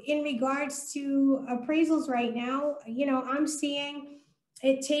 In regards to appraisals right now, I'm seeing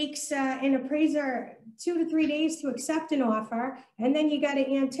it takes an appraiser 2 to 3 days to accept an offer, and then you got to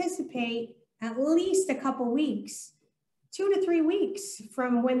anticipate at least a couple weeks, 2 to 3 weeks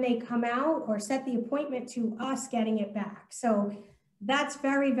from when they come out or set the appointment to us getting it back. So that's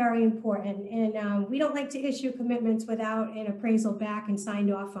very, very important. And we don't like to issue commitments without an appraisal back and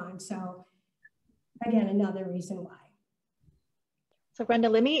signed off on. So again, another reason why. So Brenda,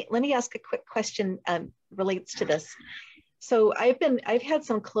 let me ask a quick question relates to this. So I've had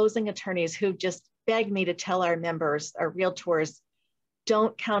some closing attorneys who just begged me to tell our members, our realtors,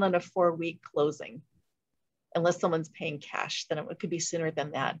 don't count on a 4-week closing unless someone's paying cash. Then it could be sooner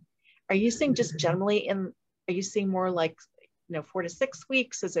than that. Are you seeing just generally are you seeing more like 4 to 6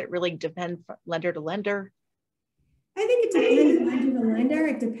 weeks? Does it really depend from lender to lender? I think it depends lender to lender.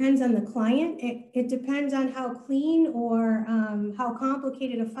 It depends on the client. It depends on how clean or how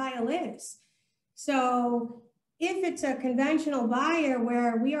complicated a file is. So if it's a conventional buyer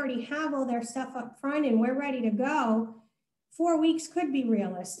where we already have all their stuff up front and we're ready to go, 4 weeks could be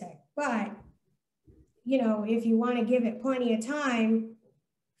realistic. But, if you want to give it plenty of time,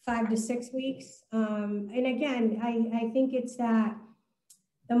 5 to 6 weeks. And again, I think it's that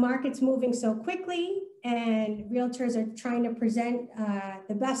the market's moving so quickly and realtors are trying to present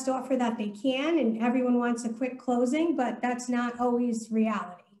the best offer that they can, and everyone wants a quick closing, but that's not always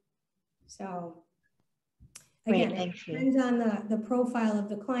reality. So again, it depends on the profile of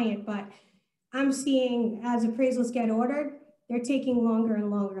the client, but I'm seeing as appraisals get ordered, they're taking longer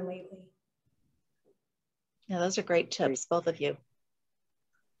and longer lately. Yeah, those are great tips, both of you.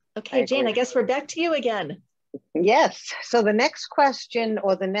 Okay, Jane, I guess we're back to you again. Yes. So the next question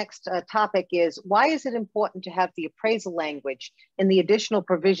or the next topic is, why is it important to have the appraisal language in the additional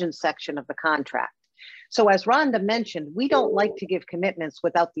provisions section of the contract? So as Rhonda mentioned, we don't like to give commitments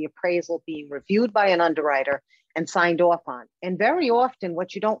without the appraisal being reviewed by an underwriter and signed off on. And very often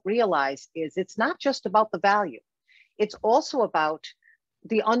what you don't realize is it's not just about the value. It's also about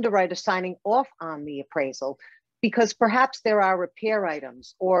the underwriter signing off on the appraisal, because perhaps there are repair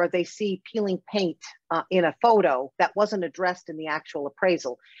items or they see peeling paint in a photo that wasn't addressed in the actual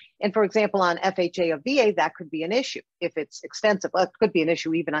appraisal. And for example, on FHA or VA, that could be an issue if it's extensive. Well, it could be an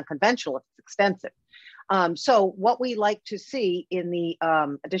issue even on conventional if it's extensive. So what we like to see in the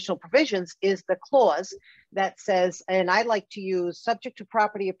additional provisions is the clause that says, and I like to use subject to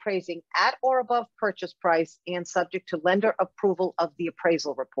property appraising at or above purchase price and subject to lender approval of the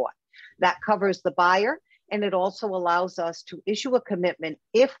appraisal report. That covers the buyer. And it also allows us to issue a commitment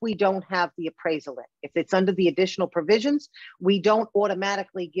if we don't have the appraisal in. If it's under the additional provisions, we don't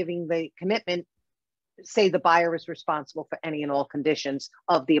automatically giving the commitment, say the buyer is responsible for any and all conditions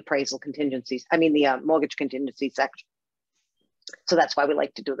of the appraisal contingencies, I mean the mortgage contingency section. So that's why we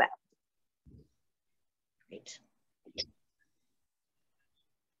like to do that. Great.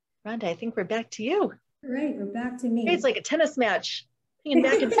 Rhonda, I think we're back to you. All right, we're back to me. It's like a tennis match, hanging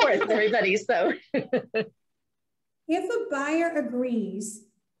back and forth, everybody, so. If a buyer agrees,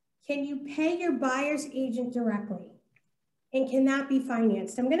 can you pay your buyer's agent directly? And can that be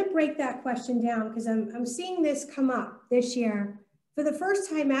financed? I'm going to break that question down because I'm seeing this come up this year for the first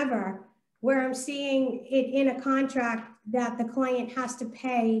time ever, where I'm seeing it in a contract that the client has to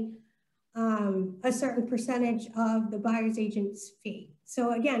pay a certain percentage of the buyer's agent's fee.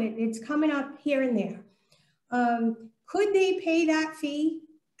 So again, it's coming up here and there. Could they pay that fee?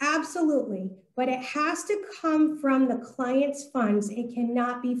 Absolutely, but it has to come from the client's funds. It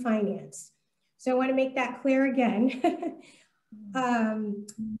cannot be financed. So I want to make that clear again.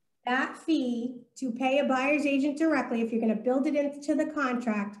 That fee to pay a buyer's agent directly, if you're going to build it into the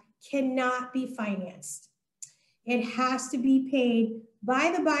contract, cannot be financed. It has to be paid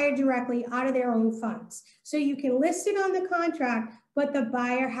by the buyer directly out of their own funds. So you can list it on the contract, but the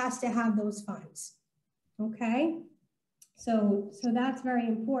buyer has to have those funds. Okay? So that's very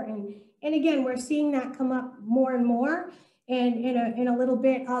important. And again, we're seeing that come up more and more. And in a little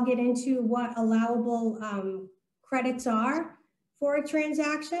bit, I'll get into what allowable credits are for a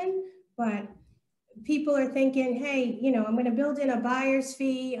transaction. But people are thinking, hey, you know, I'm going to build in a buyer's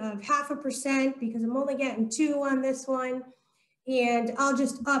fee of 0.5% because I'm only getting 2 on this one. And I'll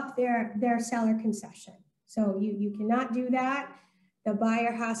just up their seller concession. So you cannot do that. The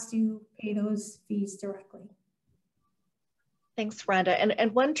buyer has to pay those fees directly. Thanks, Rhonda.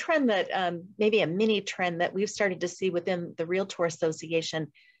 And one trend that maybe a mini trend that we've started to see within the Realtor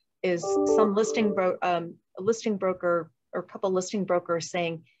Association is some listing broker or a couple listing brokers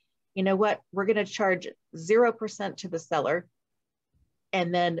saying, you know what, we're going to charge 0% to the seller,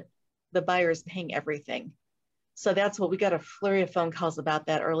 and then the buyer is paying everything. So that's what we got a flurry of phone calls about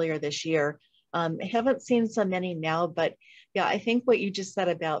that earlier this year. I haven't seen so many now, but yeah, I think what you just said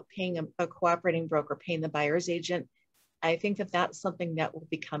about paying a cooperating broker, paying the buyer's agent, I think that that's something that will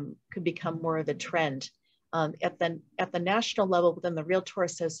could become more of a trend. At the national level within the Realtor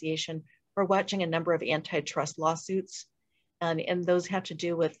Association, we're watching a number of antitrust lawsuits, and those have to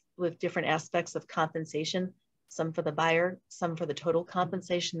do with different aspects of compensation, some for the buyer, some for the total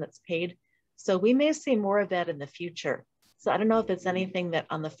compensation that's paid. So we may see more of that in the future. So I don't know if it's anything that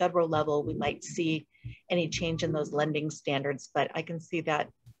on the federal level we might see any change in those lending standards, but I can see that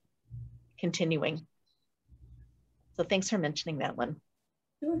continuing. So thanks for mentioning that one.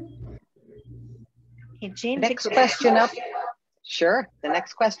 Sure. Okay, Jane. Next question up. Sure. The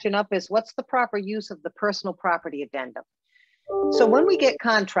next question up is, what's the proper use of the personal property addendum? So when we get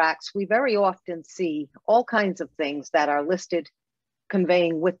contracts, we very often see all kinds of things that are listed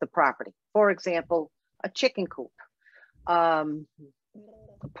conveying with the property. For example, a chicken coop,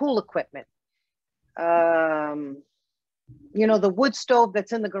 pool equipment, you know, the wood stove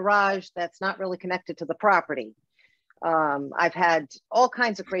that's in the garage that's not really connected to the property. I've had all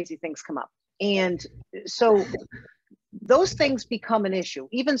kinds of crazy things come up. And so those things become an issue.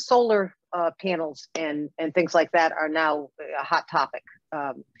 Even solar panels and things like that are now a hot topic.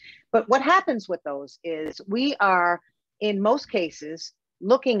 But what happens with those is we are, in most cases,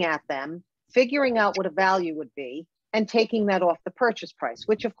 looking at them, figuring out what a value would be, and taking that off the purchase price,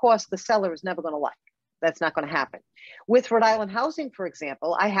 which of course the seller is never going to like. That's not going to happen. With Rhode Island Housing, for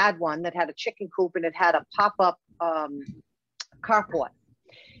example, I had one that had a chicken coop and it had a pop-up carport.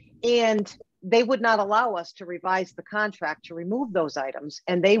 And they would not allow us to revise the contract to remove those items.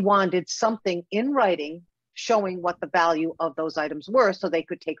 And they wanted something in writing showing what the value of those items were so they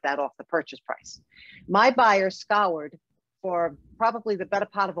could take that off the purchase price. My buyer scoured for probably the better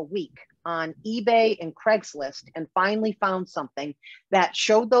part of a week on eBay and Craigslist and finally found something that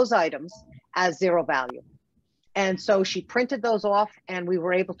showed those items as zero value. And so she printed those off and we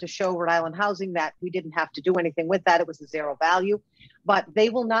were able to show Rhode Island Housing that we didn't have to do anything with that. It was a zero value, but they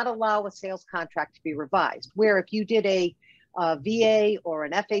will not allow a sales contract to be revised. Where if you did a VA or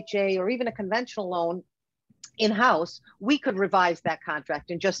an FHA or even a conventional loan in-house, we could revise that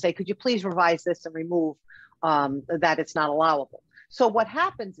contract and just say, could you please revise this and remove that it's not allowable. So what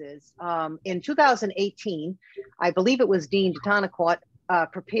happens is in 2018, I believe it was Dean Tonicourt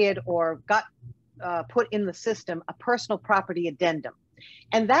prepared or got put in the system a personal property addendum.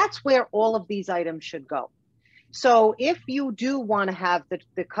 And that's where all of these items should go. So if you do want to have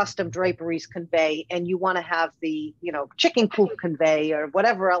the custom draperies convey and you want to have the chicken coop convey or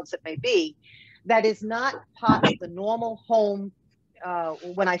whatever else it may be, that is not part of the normal home.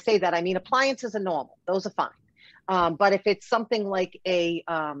 When I say that, I mean appliances are normal. Those are fine. But if it's something like a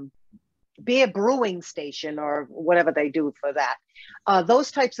beer brewing station or whatever they do for that,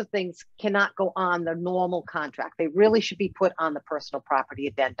 those types of things cannot go on the normal contract. They really should be put on the personal property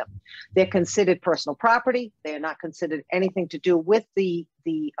addendum. They're considered personal property. They are not considered anything to do with the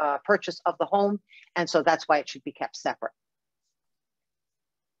purchase of the home. And so that's why it should be kept separate.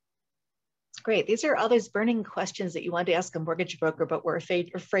 Great. These are all those burning questions that you want to ask a mortgage broker, but we're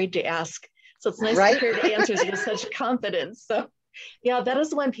afraid to ask. So it's nice to hear the answers with such confidence. So yeah, that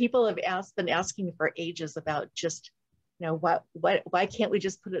is one people have been asking for ages about just, why can't we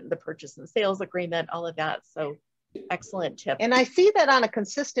just put it in the purchase and sales agreement, all of that. So excellent tip. And I see that on a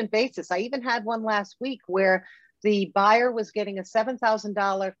consistent basis. I even had one last week where the buyer was getting a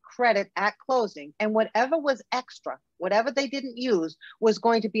 $7,000 credit at closing, and whatever was extra, whatever they didn't use, was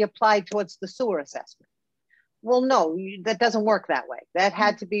going to be applied towards the sewer assessment. Well, no, that doesn't work that way. That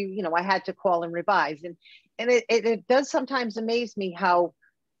had to be, I had to call and revise. And it does sometimes amaze me how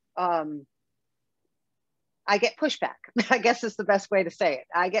I get pushback. I guess is the best way to say it.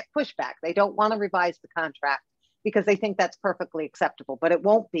 I get pushback. They don't want to revise the contract because they think that's perfectly acceptable, but it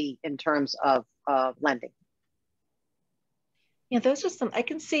won't be in terms of lending. Yeah, those are some, I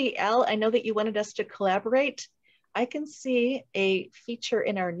can see, Al, I know that you wanted us to collaborate. I can see a feature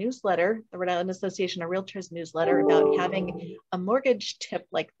in our newsletter, the Rhode Island Association of Realtors newsletter, about having a mortgage tip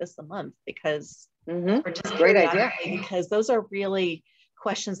like this a month because great idea. Because those are really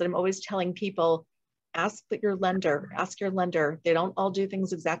questions that I'm always telling people, ask your lender. They don't all do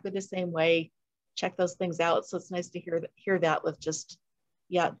things exactly the same way. Check those things out. So it's nice to hear that with just,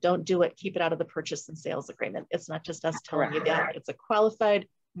 yeah, don't do it. Keep it out of the purchase and sales agreement. It's not just us telling you that. It's a qualified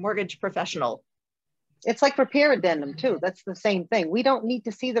mortgage professional. It's like repair addendum too. That's the same thing. We don't need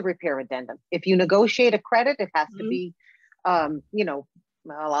to see the repair addendum. If you negotiate a credit, it has to be, well,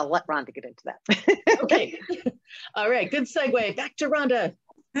 I'll let Rhonda get into that. Okay. All right. Good segue. Back to Rhonda.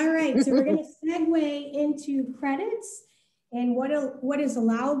 All right. So we're going to segue into credits and what is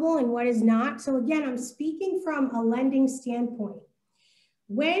allowable and what is not. So again, I'm speaking from a lending standpoint.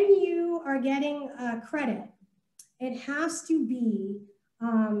 When you are getting a credit, it has to be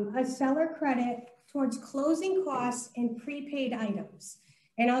a seller credit towards closing costs and prepaid items.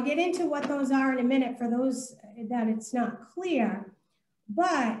 And I'll get into what those are in a minute for those that it's not clear.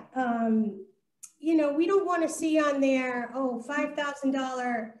 But, we don't want to see on there,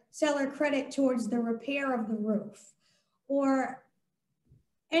 $5,000 seller credit towards the repair of the roof or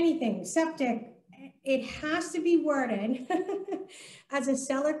anything, septic. It has to be worded as a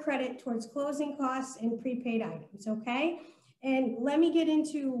seller credit towards closing costs and prepaid items, okay? And let me get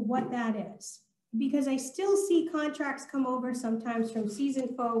into what that is, because I still see contracts come over sometimes from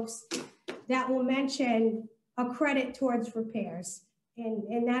seasoned folks that will mention a credit towards repairs,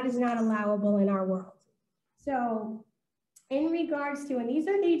 and that is not allowable in our world. So in regards to, and these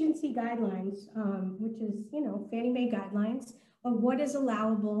are agency guidelines, which is, Fannie Mae guidelines of what is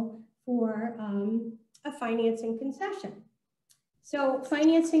allowable for a financing concession. So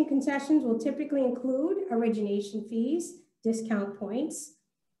financing concessions will typically include origination fees, discount points,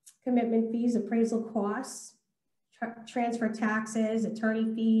 commitment fees, appraisal costs, transfer taxes,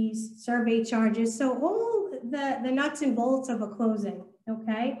 attorney fees, survey charges. So all the nuts and bolts of a closing,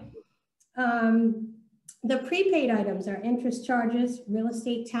 okay? The prepaid items are interest charges, real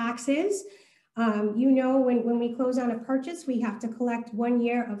estate taxes. You know, when we close on a purchase, we have to collect 1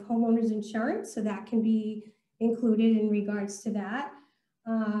 year of homeowners insurance. So that can be included in regards to that.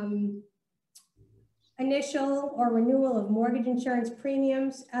 Initial or renewal of mortgage insurance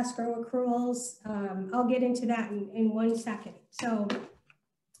premiums, escrow accruals. I'll get into that in 1 second. So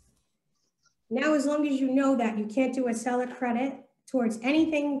now, as long as you know that you can't do a seller credit towards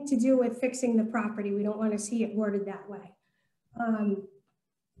anything to do with fixing the property, we don't want to see it worded that way.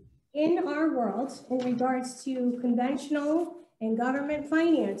 In our world, in regards to conventional and government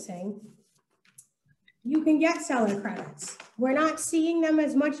financing, you can get seller credits. We're not seeing them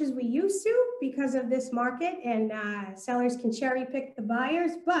as much as we used to because of this market, and sellers can cherry pick the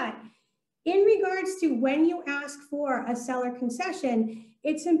buyers. But in regards to when you ask for a seller concession,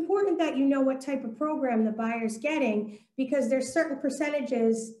 it's important that you know what type of program the buyer's getting, because there's certain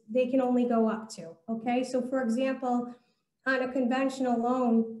percentages they can only go up to, okay? So for example, on a conventional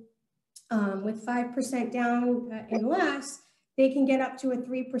loan with 5% down and less, they can get up to a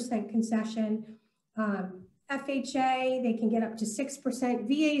 3% concession. FHA, they can get up to 6%,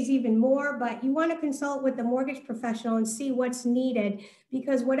 VA's even more, but you want to consult with the mortgage professional and see what's needed,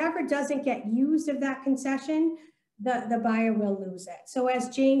 because whatever doesn't get used of that concession, the buyer will lose it. So as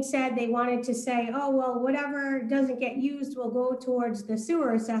Jane said, they wanted to say, oh, well, whatever doesn't get used will go towards the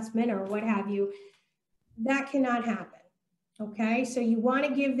sewer assessment or what have you. That cannot happen, okay? So you want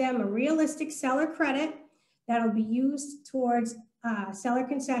to give them a realistic seller credit that'll be used towards seller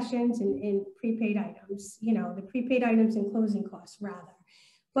concessions and prepaid items, you know, the prepaid items and closing costs rather.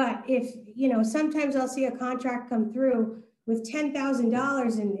 But if, you know, sometimes I'll see a contract come through with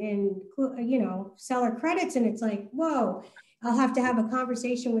 $10,000 in, you know, seller credits, and it's like, whoa, I'll have to have a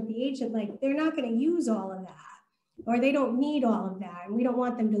conversation with the agent, like they're not going to use all of that, or they don't need all of that, and we don't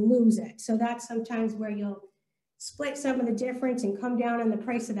want them to lose it. So that's sometimes where you'll split some of the difference and come down on the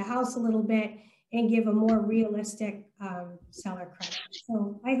price of the house a little bit and give a more realistic seller credit.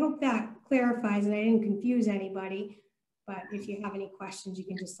 So I hope that clarifies and I didn't confuse anybody, but if you have any questions, you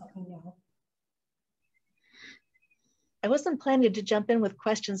can just let me know. I wasn't planning to jump in with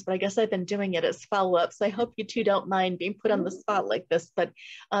questions, but I guess I've been doing it as follow-ups. I hope you two don't mind being put on the spot like this, but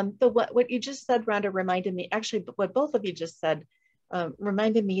what you just said, Rhonda, reminded me, actually, what both of you just said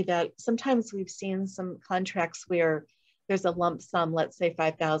reminded me that sometimes we've seen some contracts where there's a lump sum, let's say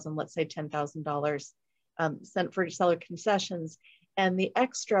 $5,000, let's say $10,000 sent for seller concessions, and the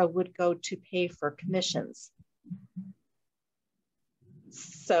extra would go to pay for commissions.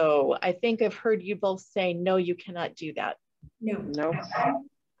 So I think I've heard you both say, no, you cannot do that. No.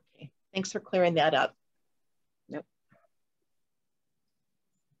 Okay. Thanks for clearing that up. Nope.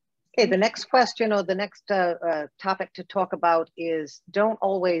 Okay, the next question or the next topic to talk about is don't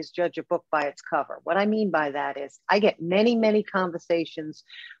always judge a book by its cover. What I mean by that is I get many, many conversations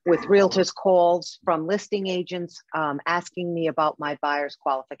with realtors, calls from listing agents asking me about my buyer's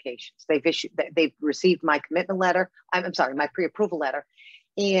qualifications. They've received my commitment letter. I'm sorry, my pre-approval letter.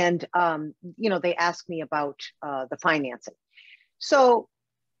 And, you know, they ask me about the financing. So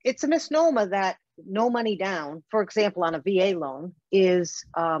it's a misnomer that no money down, for example, on a VA loan is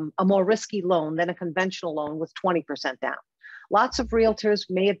a more risky loan than a conventional loan with 20% down. Lots of realtors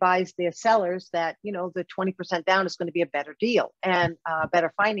may advise their sellers that, you know, the 20% down is going to be a better deal and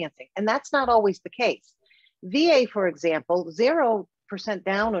better financing. And that's not always the case. VA, for example, 0%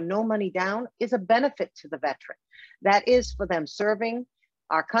 down or no money down is a benefit to the veteran. That is for them serving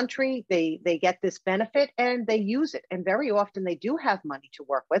our country. They get this benefit and they use it. And very often they do have money to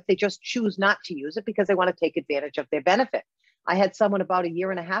work with. They just choose not to use it because they want to take advantage of their benefit. I had someone about 1.5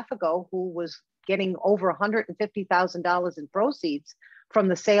 years ago who was getting over $150,000 in proceeds from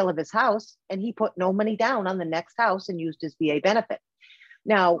the sale of his house, and he put no money down on the next house and used his VA benefit.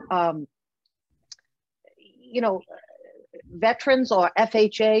 Now, you know, veterans or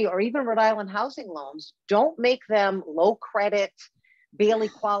FHA or even Rhode Island housing loans, don't make them low credit, barely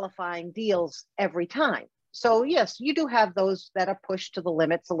qualifying deals every time. So yes, you do have those that are pushed to the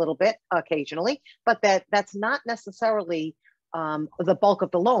limits a little bit occasionally, but that's not necessarily the bulk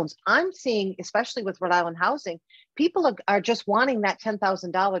of the loans. I'm seeing, especially with Rhode Island housing, people are just wanting that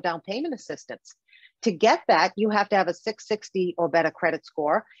 $10,000 down payment assistance. To get that, you have to have a 660 or better credit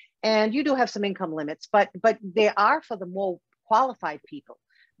score, and you do have some income limits, but they are for the more qualified people.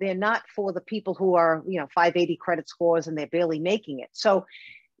 They're not for the people who are, you know, 580 credit scores and they're barely making it. So,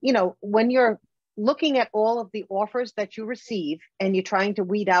 you know, when you're looking at all of the offers that you receive and you're trying to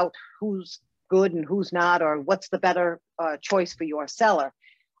weed out who's good and who's not, or what's the better choice for your seller.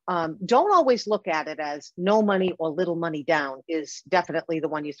 Don't always look at it as no money or little money down is definitely the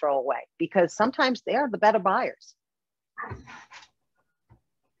one you throw away, because sometimes they are the better buyers.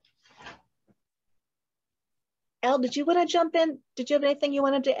 Al, did you want to jump in? Did you have anything you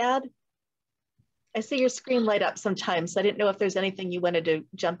wanted to add? I see your screen light up sometimes, so I didn't know if there's anything you wanted to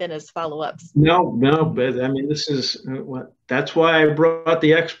jump in as follow-ups. No, but I mean, this is that's why I brought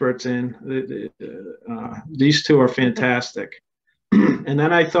the experts in. These two are fantastic. And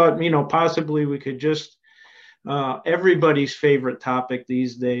then I thought, possibly we could just, everybody's favorite topic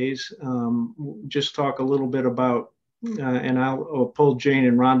these days, just talk a little bit about, and I'll pull Jane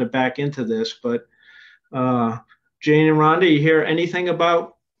and Rhonda back into this, but Jane and Rhonda, you hear anything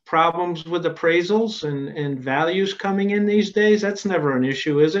about problems with appraisals and values coming in these days? That's never an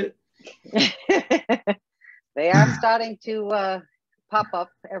issue, is it? They are starting to pop up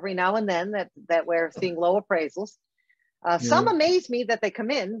every now and then that we're seeing low appraisals. Some amaze me that they come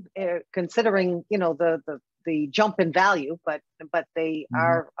in, considering the jump in value, but they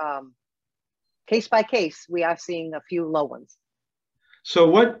are case by case. We are seeing a few low ones. So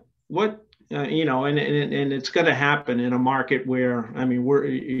what and it's going to happen in a market where, I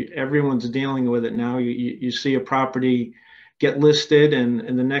mean, everyone's dealing with it now. You see a property get listed,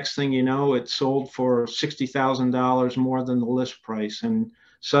 and the next thing you know, it's sold for $60,000 more than the list price, and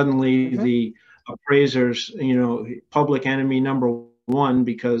suddenly the appraisers, public enemy number one,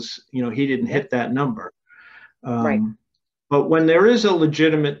 because he didn't hit that number. Right. But when there is a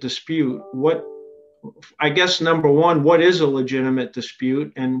legitimate dispute, I guess number one, what is a legitimate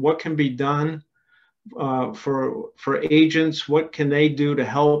dispute, and what can be done for agents? What can they do to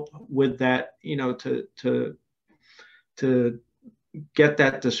help with that? To get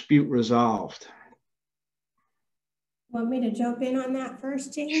that dispute resolved. Want me to jump in on that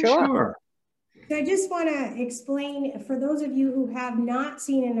first, Jane? Sure. So I just want to explain, for those of you who have not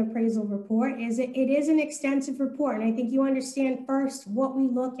seen an appraisal report, it is an extensive report, and I think you understand first what we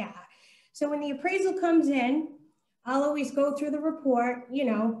look at. So when the appraisal comes in, I'll always go through the report,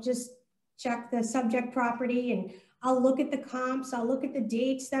 just check the subject property, and I'll look at the comps, I'll look at the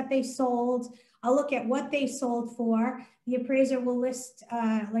dates that they sold, I'll look at what they sold for. The appraiser will list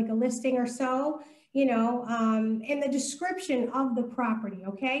like a listing or so, in the description of the property,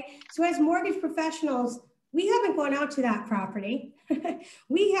 okay? So as mortgage professionals, we haven't gone out to that property.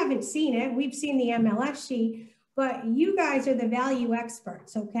 We haven't seen it. We've seen the MLS sheet, but you guys are the value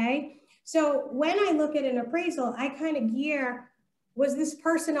experts, okay? So when I look at an appraisal, I kind of gear, was this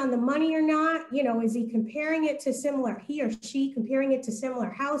person on the money or not? Is he comparing it to he or she comparing it to similar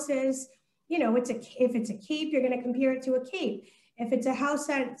houses? If it's a cape, you're going to compare it to a cape. If it's a house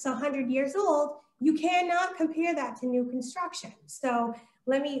that's 100 years old, you cannot compare that to new construction. So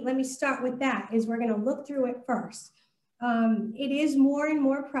let me start with that, is we're going to look through it first. It is more and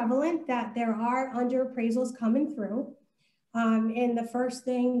more prevalent that there are under appraisals coming through. And the first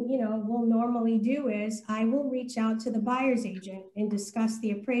thing, we'll normally do is I will reach out to the buyer's agent and discuss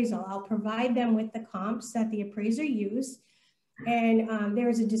the appraisal. I'll provide them with the comps that the appraiser used. And there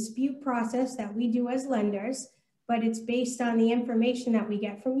is a dispute process that we do as lenders, but it's based on the information that we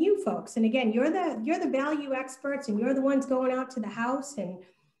get from you folks. And again, you're the value experts, and you're the ones going out to the house and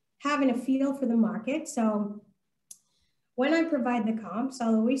having a feel for the market. So when I provide the comps,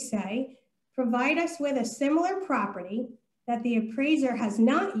 I'll always say, provide us with a similar property that the appraiser has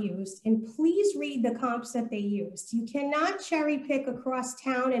not used, and please read the comps that they used. You cannot cherry pick across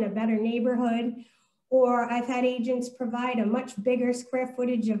town in a better neighborhood, or I've had agents provide a much bigger square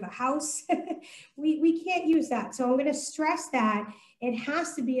footage of a house. We can't use that. So I'm going to stress that it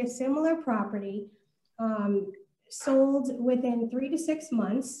has to be a similar property, sold within 3 to 6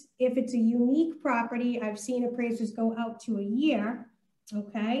 months. If it's a unique property, I've seen appraisers go out to a year,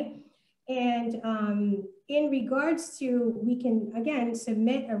 okay? And in regards to, we can, again,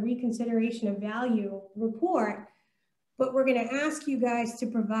 submit a reconsideration of value report, but we're going to ask you guys to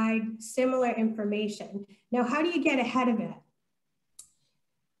provide similar information. Now, how do you get ahead of it?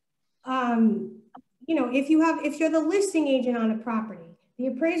 If you're the listing agent on a property, the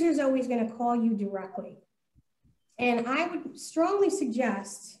appraiser is always going to call you directly. And I would strongly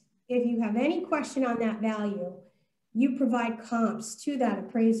suggest, if you have any question on that value, you provide comps to that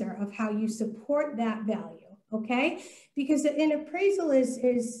appraiser of how you support that value, okay? Because an appraisal is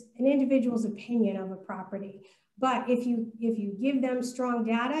an individual's opinion of a property. But if you give them strong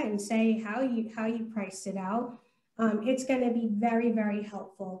data and say how you priced it out, it's going to be very, very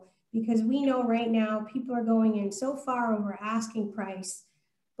helpful, because we know right now people are going in so far over asking price,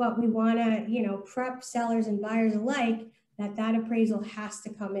 but we want to, prep sellers and buyers alike that that appraisal has to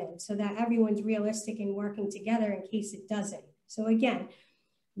come in so that everyone's realistic and working together in case it doesn't. So again,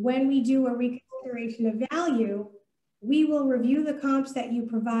 when we do a reconsideration of value, we will review the comps that you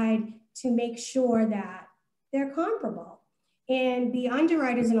provide to make sure that they're comparable. And the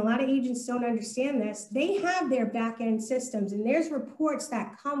underwriters, and a lot of agents don't understand this, they have their back-end systems, and there's reports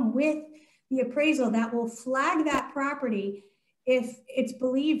that come with the appraisal that will flag that property if it's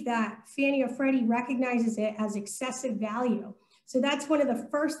believed that Fannie or Freddie recognizes it as excessive value. So that's one of the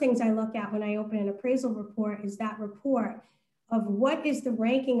first things I look at when I open an appraisal report, is that report of what is the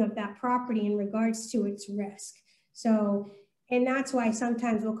ranking of that property in regards to its risk. So, and that's why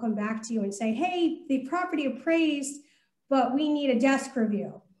sometimes we'll come back to you and say, hey, the property appraised, but we need a desk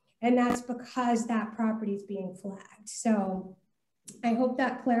review. And that's because that property is being flagged. So I hope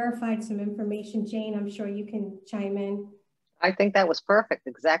that clarified some information. Jane, I'm sure you can chime in. I think that was perfect.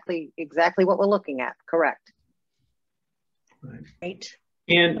 Exactly what we're looking at. Correct. Right.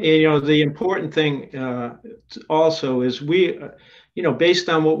 And you know, the important thing also is we, you know, based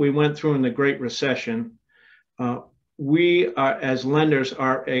on what we went through in the Great Recession, we are, as lenders,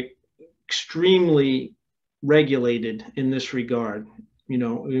 are extremely regulated in this regard. You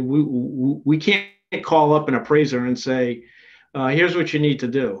know, we can't call up an appraiser and say, here's what you need to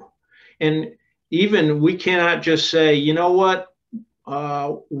do. And even we cannot just say, you know what,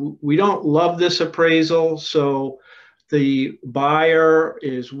 we don't love this appraisal, so the buyer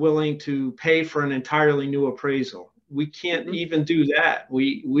is willing to pay for an entirely new appraisal. We can't even do that.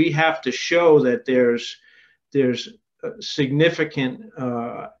 We have to show that there's significant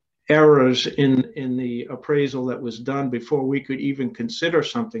errors in the appraisal that was done before we could even consider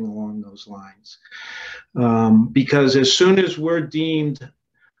something along those lines. Because as soon as we're deemed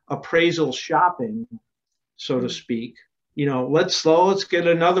appraisal shopping, so to speak, you know, let's get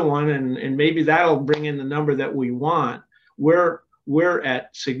another one, and maybe that'll bring in the number that we want. We're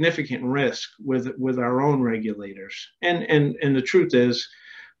at significant risk with our own regulators, and the truth is,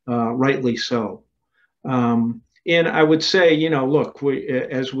 rightly so. And I would say, you know, look,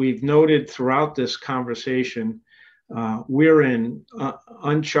 as we've noted throughout this conversation, we're in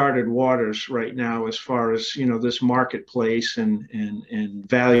uncharted waters right now as far as, you know, this marketplace and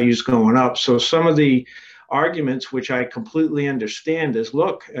values going up. So some of the arguments, which I completely understand, is,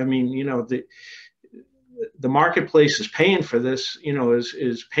 look, I mean, you know, the marketplace is paying for this, you know,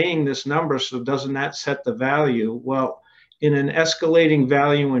 is paying this number, so doesn't that set the value? Well, in an escalating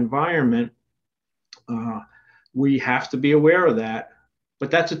value environment, we have to be aware of that, but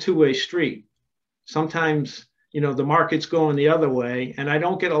that's a two-way street. Sometimes, you know, the market's going the other way, and I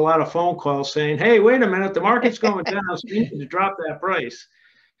don't get a lot of phone calls saying, hey, wait a minute, the market's going down, so you need to drop that price.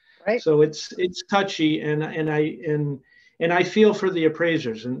 Right. So it's touchy, and I feel for the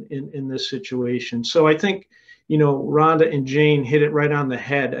appraisers in this situation. So I think, you know, Rhonda and Jane hit it right on the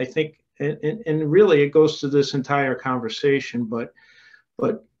head. I think, and really it goes to this entire conversation, but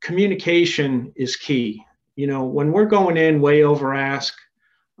communication is key. You know, when we're going in way over ask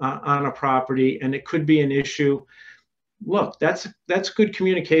on a property, and it could be an issue, look, that's good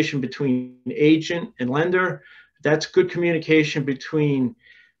communication between agent and lender. That's good communication between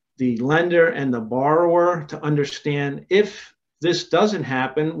the lender and the borrower to understand, if this doesn't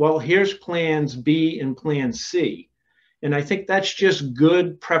happen, well, here's plans B and plan C. And I think that's just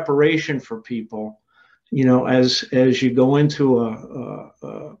good preparation for people, you know, as you go into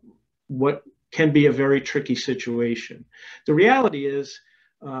what can be a very tricky situation. The reality is,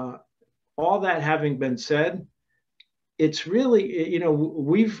 all that having been said, it's really, you know,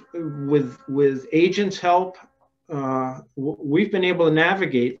 we've, with agents' help, we've been able to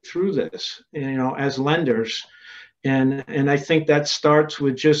navigate through this, you know, as lenders. And I think that starts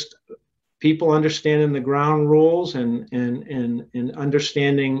with just people understanding the ground rules and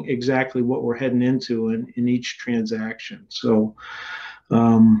understanding exactly what we're heading into in each transaction. So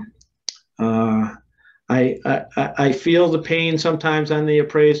I feel the pain sometimes on the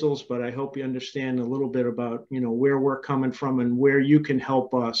appraisals, but I hope you understand a little bit about, you know, where we're coming from and where you can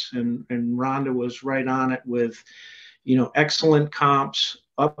help us. And Rhonda was right on it with, you know, excellent comps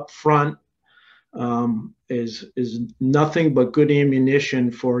up front is nothing but good ammunition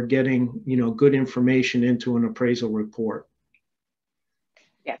for getting, you know, good information into an appraisal report.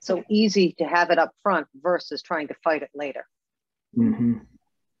 Yeah, so easy to have it up front versus trying to fight it later. Mm-hmm.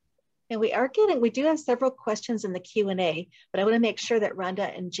 And we do have several questions in the Q&A, but I want to make sure that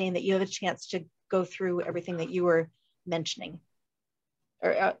Rhonda and Jane, that you have a chance to go through everything that you were mentioning,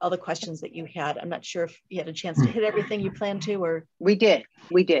 or all the questions that you had. I'm not sure if you had a chance to hit everything you planned to, or. We did,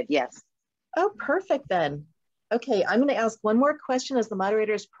 yes. Oh, perfect then. Okay, I'm going to ask one more question as the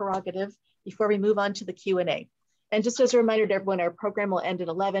moderator's prerogative before we move on to the Q&A. And just as a reminder to everyone, our program will end at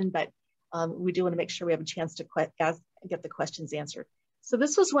 11, but we do want to make sure we have a chance to get the questions answered. So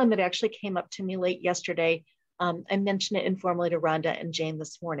this was one that actually came up to me late yesterday. I mentioned it informally to Rhonda and Jane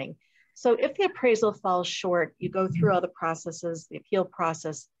this morning. So if the appraisal falls short, you go through all the processes, the appeal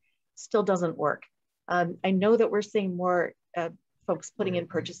process still doesn't work. I know that we're seeing more folks putting in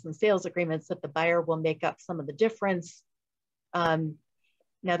purchase and sales agreements that the buyer will make up some of the difference.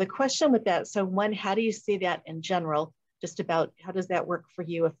 Now the question with that, so one, how do you see that in general? Just about how does that work for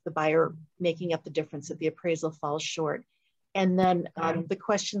you if the buyer making up the difference if the appraisal falls short? And then the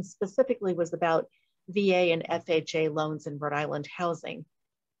question specifically was about VA and FHA loans in Rhode Island housing.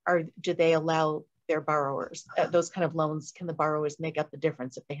 Do they allow their borrowers, those kind of loans, can the borrowers make up the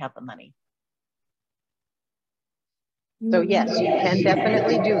difference if they have the money? So yes, you can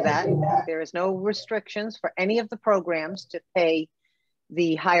definitely do that. There is no restrictions for any of the programs to pay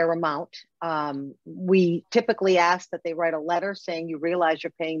the higher amount. We typically ask that they write a letter saying you realize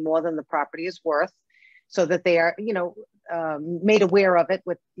you're paying more than the property is worth, so that they are, made aware of it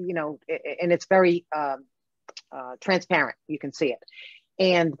with, and it's very transparent. You can see it.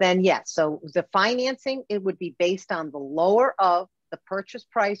 And then, yes, so the financing, it would be based on the lower of the purchase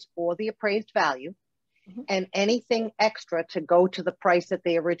price or the appraised value. Mm-hmm. And anything extra to go to the price that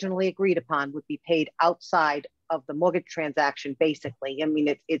they originally agreed upon would be paid outside of the mortgage transaction, basically. I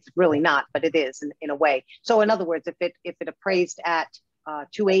mean, it's really not, but it is in a way. So in other words, if it appraised at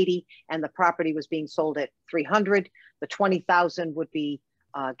 280 and the property was being sold at 300, the 20,000 would be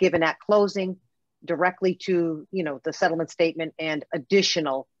given at closing directly to, the settlement statement and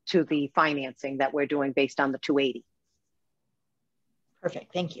additional to the financing that we're doing based on the 280.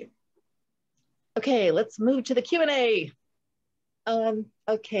 Perfect, thank you. Okay, let's move to the Q&A.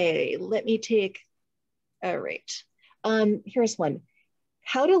 Okay, let me take, all right. Here's one.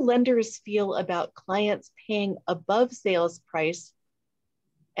 How do lenders feel about clients paying above sales price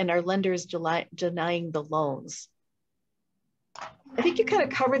and are lenders denying the loans? I think you kind of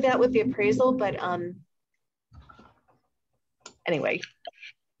covered that with the appraisal, but anyway.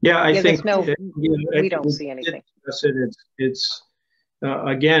 Yeah, I think we don't see anything. It's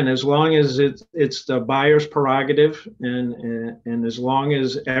again, as long as it's the buyer's prerogative, and as long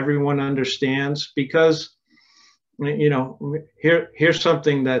as everyone understands, because here's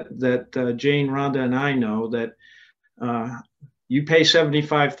something that Jane, Rhonda, and I know, that you pay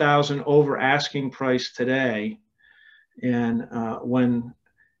 $75,000 over asking price today, and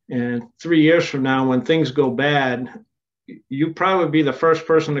 3 years from now, when things go bad, you probably be the first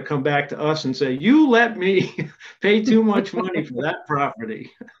person to come back to us and say, you let me pay too much money for that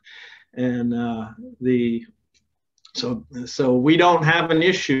property. And so we don't have an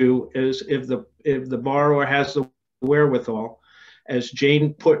issue as if the borrower has the wherewithal. As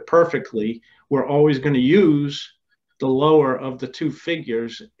Jane put perfectly, we're always going to use the lower of the two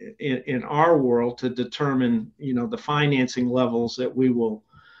figures in our world to determine, the financing levels that we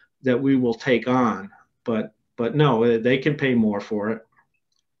will take on. But no, they can pay more for it.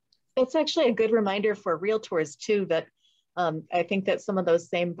 It's actually a good reminder for realtors too, that I think that some of those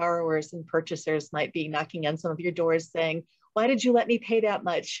same borrowers and purchasers might be knocking on some of your doors saying, why did you let me pay that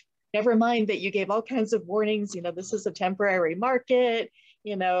much? Never mind that you gave all kinds of warnings. This is a temporary market,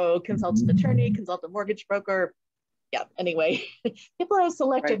 consultant attorney, consultant mortgage broker. Yeah, anyway, people have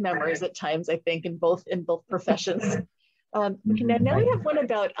selective memories at times, I think, in both professions. Okay, now we have one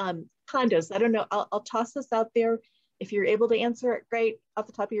about condos. I don't know, I'll toss this out there. If you're able to answer it, great, off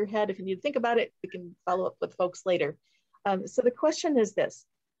the top of your head. If you need to think about it, we can follow up with folks later. So the question is this: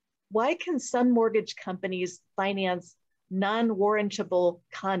 why can some mortgage companies finance non-warrantable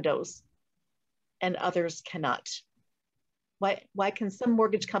condos and others cannot? Why can some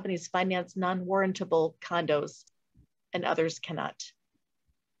mortgage companies finance non-warrantable condos and others cannot?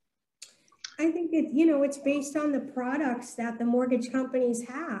 I think it's based on the products that the mortgage companies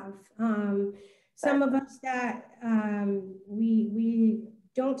have. Some of us that we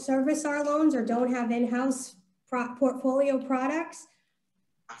don't service our loans or don't have in-house portfolio products,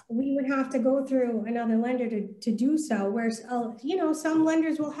 we would have to go through another lender to do so. Whereas, some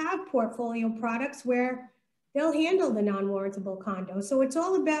lenders will have portfolio products where they'll handle the non-warrantable condo. So it's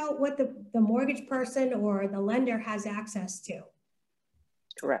all about what the mortgage person or the lender has access to.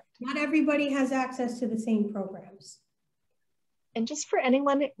 Correct. Not everybody has access to the same programs. And just for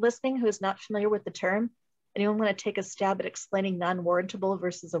anyone listening who is not familiar with the term, anyone want to take a stab at explaining non-warrantable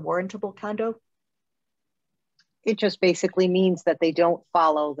versus a warrantable condo? It just basically means that they don't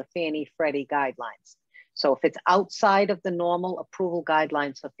follow the Fannie Freddie guidelines. So if it's outside of the normal approval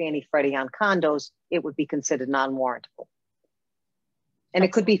guidelines for Fannie Freddie on condos, it would be considered non-warrantable. And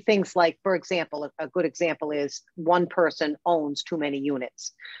it could be things like, for example, a good example is one person owns too many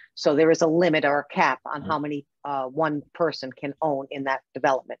units. So there is a limit or a cap on how many one person can own in that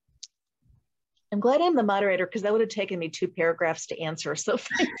development. I'm glad I'm the moderator because that would have taken me 2 paragraphs to answer. So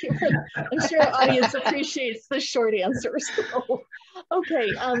thank you. I'm sure our audience appreciates the short answers. So, okay,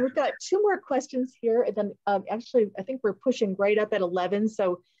 we've got 2 more questions here. And then actually, I think we're pushing right up at 11.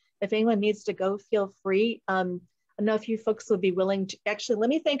 So if anyone needs to go, feel free. I know if you folks would be willing to, actually, let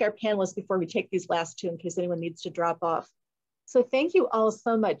me thank our panelists before we take these last 2 in case anyone needs to drop off. So thank you all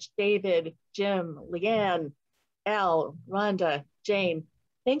so much, David, Jim, Leanne, Al, Rhonda, Jane.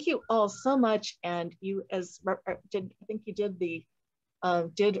 Thank you all so much, and you I think you did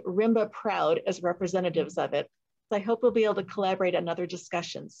RIMBA proud as representatives of it. So I hope we'll be able to collaborate on other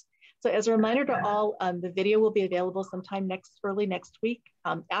discussions. So as a reminder to all, the video will be available sometime early next week,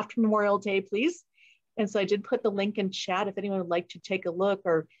 after Memorial Day, please. And so I did put the link in chat if anyone would like to take a look,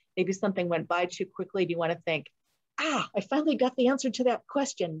 or maybe something went by too quickly. Do you want to think, I finally got the answer to that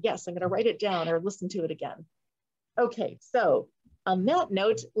question. Yes, I'm going to write it down or listen to it again. Okay, so on that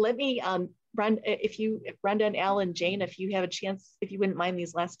note, let me, Brenda and Al and Jane, if you have a chance, if you wouldn't mind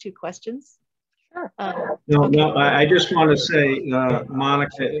these last 2 questions. Sure. No, I just want to say,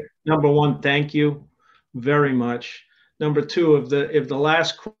 Monica, number 1, thank you very much. Number 2, if the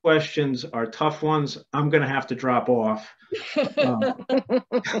last questions are tough ones, I'm going to have to drop off.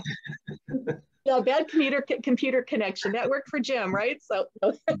 Yeah, bad computer connection. That worked for Jim, right? So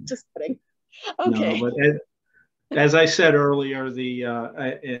no, just kidding. Okay. No, but as I said earlier,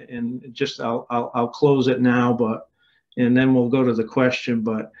 I'll close it now, and then we'll go to the question.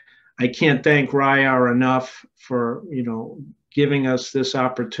 But I can't thank RIAR enough for giving us this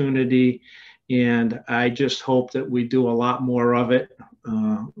opportunity, and I just hope that we do a lot more of it.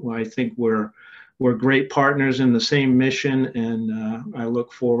 I think we're great partners in the same mission, and I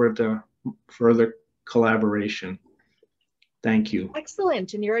look forward to further collaboration. Thank you.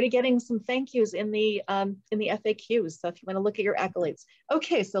 Excellent, and you're already getting some thank yous in the FAQs. So if you want to look at your accolades.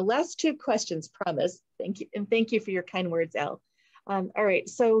 Okay, so last 2 questions, promise. Thank you, and thank you for your kind words, Al. All right,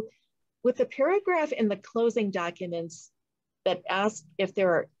 so with the paragraph in the closing documents that ask if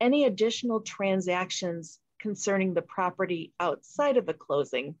there are any additional transactions concerning the property outside of the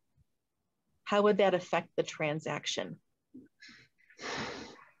closing, how would that affect the transaction?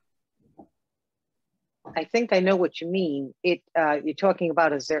 I think I know what you mean. You're talking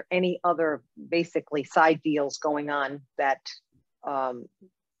about, is there any other basically side deals going on that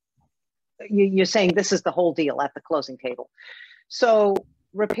you're saying this is the whole deal at the closing table? So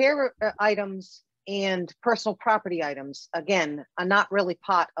repair items and personal property items, again, are not really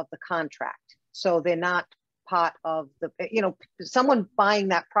part of the contract. So they're not part of the, someone buying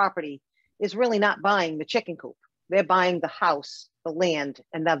that property is really not buying the chicken coop. They're buying the house, the land,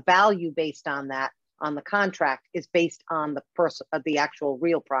 and the value based on that on the contract is based on the actual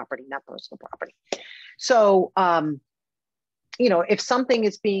real property, not personal property. So, if something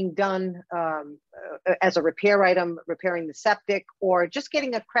is being done as a repair item, repairing the septic, or just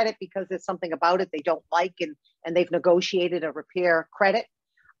getting a credit because there's something about it they don't like and they've negotiated a repair credit,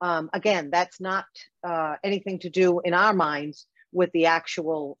 again, that's not anything to do in our minds with the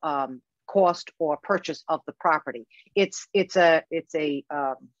actual cost or purchase of the property. It's a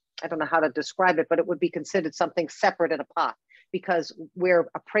I don't know how to describe it, but it would be considered something separate and apart because we're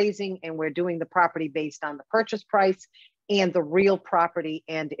appraising and we're doing the property based on the purchase price and the real property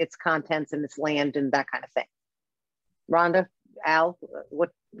and its contents and its land and that kind of thing. Rhonda, Al, what,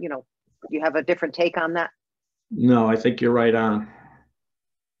 you have a different take on that? No, I think you're right on.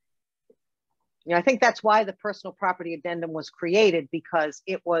 I think that's why the personal property addendum was created, because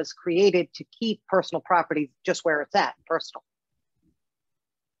it was created to keep personal property just where it's at, personal.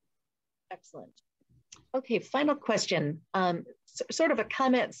 Excellent. Okay, final question. Sort of a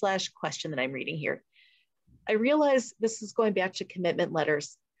comment / question that I'm reading here. I realize this is going back to commitment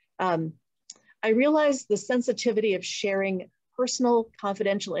letters. I realize the sensitivity of sharing personal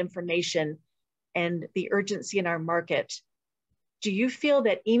confidential information and the urgency in our market. Do you feel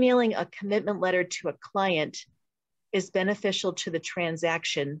that emailing a commitment letter to a client is beneficial to the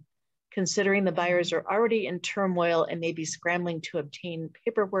transaction, considering the buyers are already in turmoil and may be scrambling to obtain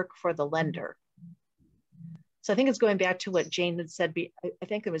paperwork for the lender? So I think it's going back to what Jane had said. I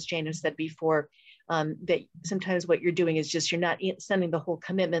think it was Jane who said before that sometimes what you're doing is just, you're not sending the whole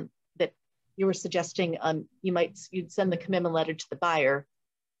commitment that you were suggesting. You'd send the commitment letter to the buyer,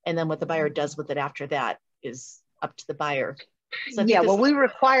 and then what the buyer does with it after that is up to the buyer. So yeah, well, we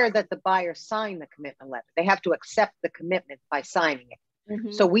require that the buyer sign the commitment letter. They have to accept the commitment by signing it.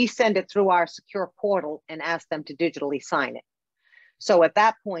 Mm-hmm. So we send it through our secure portal and ask them to digitally sign it. So at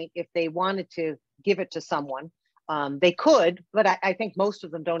that point, if they wanted to give it to someone, they could, but I think most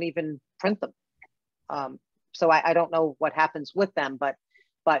of them don't even print them. So I don't know what happens with them, but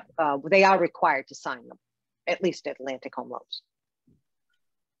they are required to sign them, at least at Atlantic Home Loans.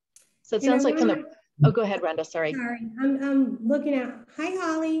 So it sounds like from the, oh, go ahead, Rhonda, sorry. Sorry, I'm looking at, hi,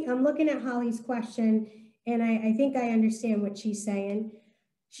 Holly. I'm looking at Holly's question, and I think I understand what she's saying.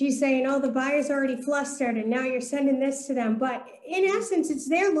 She's saying, oh, the buyer's already flustered and now you're sending this to them. But in essence, it's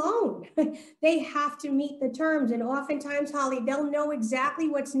their loan. They have to meet the terms. And oftentimes, Holly, they'll know exactly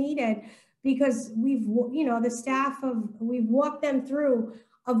what's needed because we've, you know, the staff we've walked them through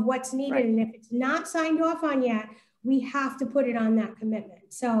of what's needed. Right. And if it's not signed off on yet, we have to put it on that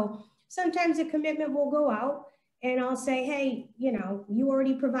commitment. So sometimes a commitment will go out and I'll say, hey, you know, you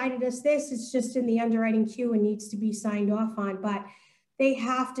already provided us this. It's just in the underwriting queue and needs to be signed off on. But they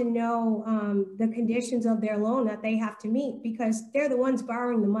have to know the conditions of their loan that they have to meet because they're the ones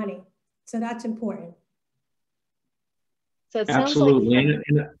borrowing the money. So that's important. So it absolutely.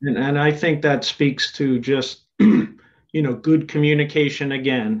 Like and I think that speaks to just, you know, good communication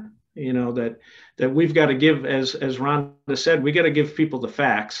again, you know, that we've got to give, as Rhonda said, we got to give people the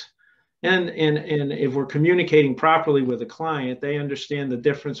facts. And if we're communicating properly with a client, they understand the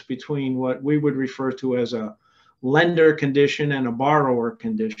difference between what we would refer to as a lender condition and a borrower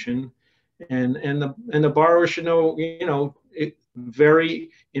condition, and the borrower should know, you know,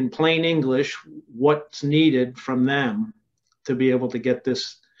 very in plain English what's needed from them to be able to get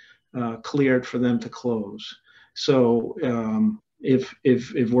this cleared for them to close. So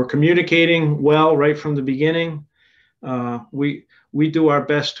if we're communicating well right from the beginning, we do our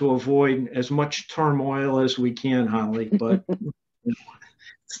best to avoid as much turmoil as we can, Holly, but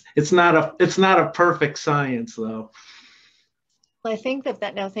it's not a perfect science, though. Well, I think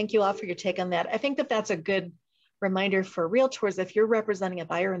that now, thank you all for your take on that. I think that that's a good reminder for realtors. If you're representing a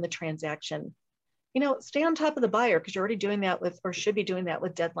buyer in the transaction, you know, stay on top of the buyer because you're already doing that with, or should be doing that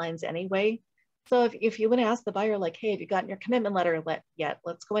with deadlines anyway. So if you want to ask the buyer, like, hey, have you gotten your commitment letter yet?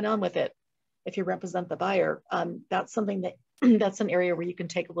 What's going on with it? If you represent the buyer, that's something that that's an area where you can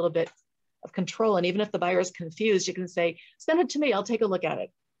take a little bit of control. And even if the buyer is confused, you can say, send it to me, I'll take a look at it.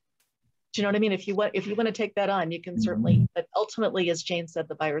 Do you know what I mean? If you want to take that on, you can certainly, but ultimately, as Jane said,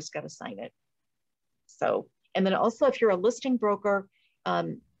 the buyer's got to sign it. So, and then also if you're a listing broker,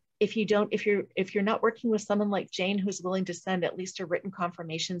 if you're not working with someone like Jane, who's willing to send at least a written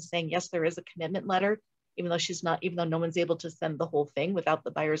confirmation saying, yes, there is a commitment letter, even though no one's able to send the whole thing without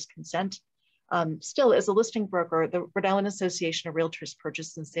the buyer's consent. Still, as a listing broker, the Rhode Island Association of Realtors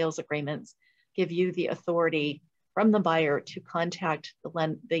purchase and sales agreements give you the authority from the buyer to contact the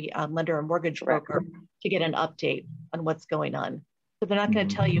lender or mortgage broker to get an update on what's going on. So they're not going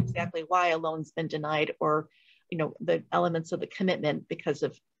to tell you exactly why a loan's been denied or, you know, the elements of the commitment because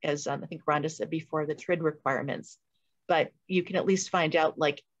of, as I think Rhonda said before, the TRID requirements. But you can at least find out,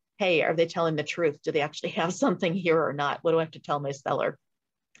 like, hey, are they telling the truth? Do they actually have something here or not? What do I have to tell my seller?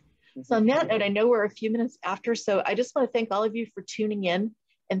 So on that note, I know we're a few minutes after, so I just want to thank all of you for tuning in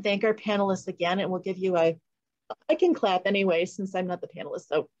and thank our panelists again, and we'll give you I can clap anyway, since I'm not the panelist,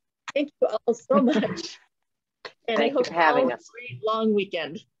 so thank you all so much. And I hope you all have a great long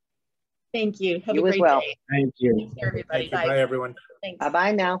weekend. Thank you. Have a great day. Thank you. Thanks, everybody. Thank you. Bye, everyone. Thanks.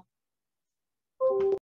 Bye-bye now.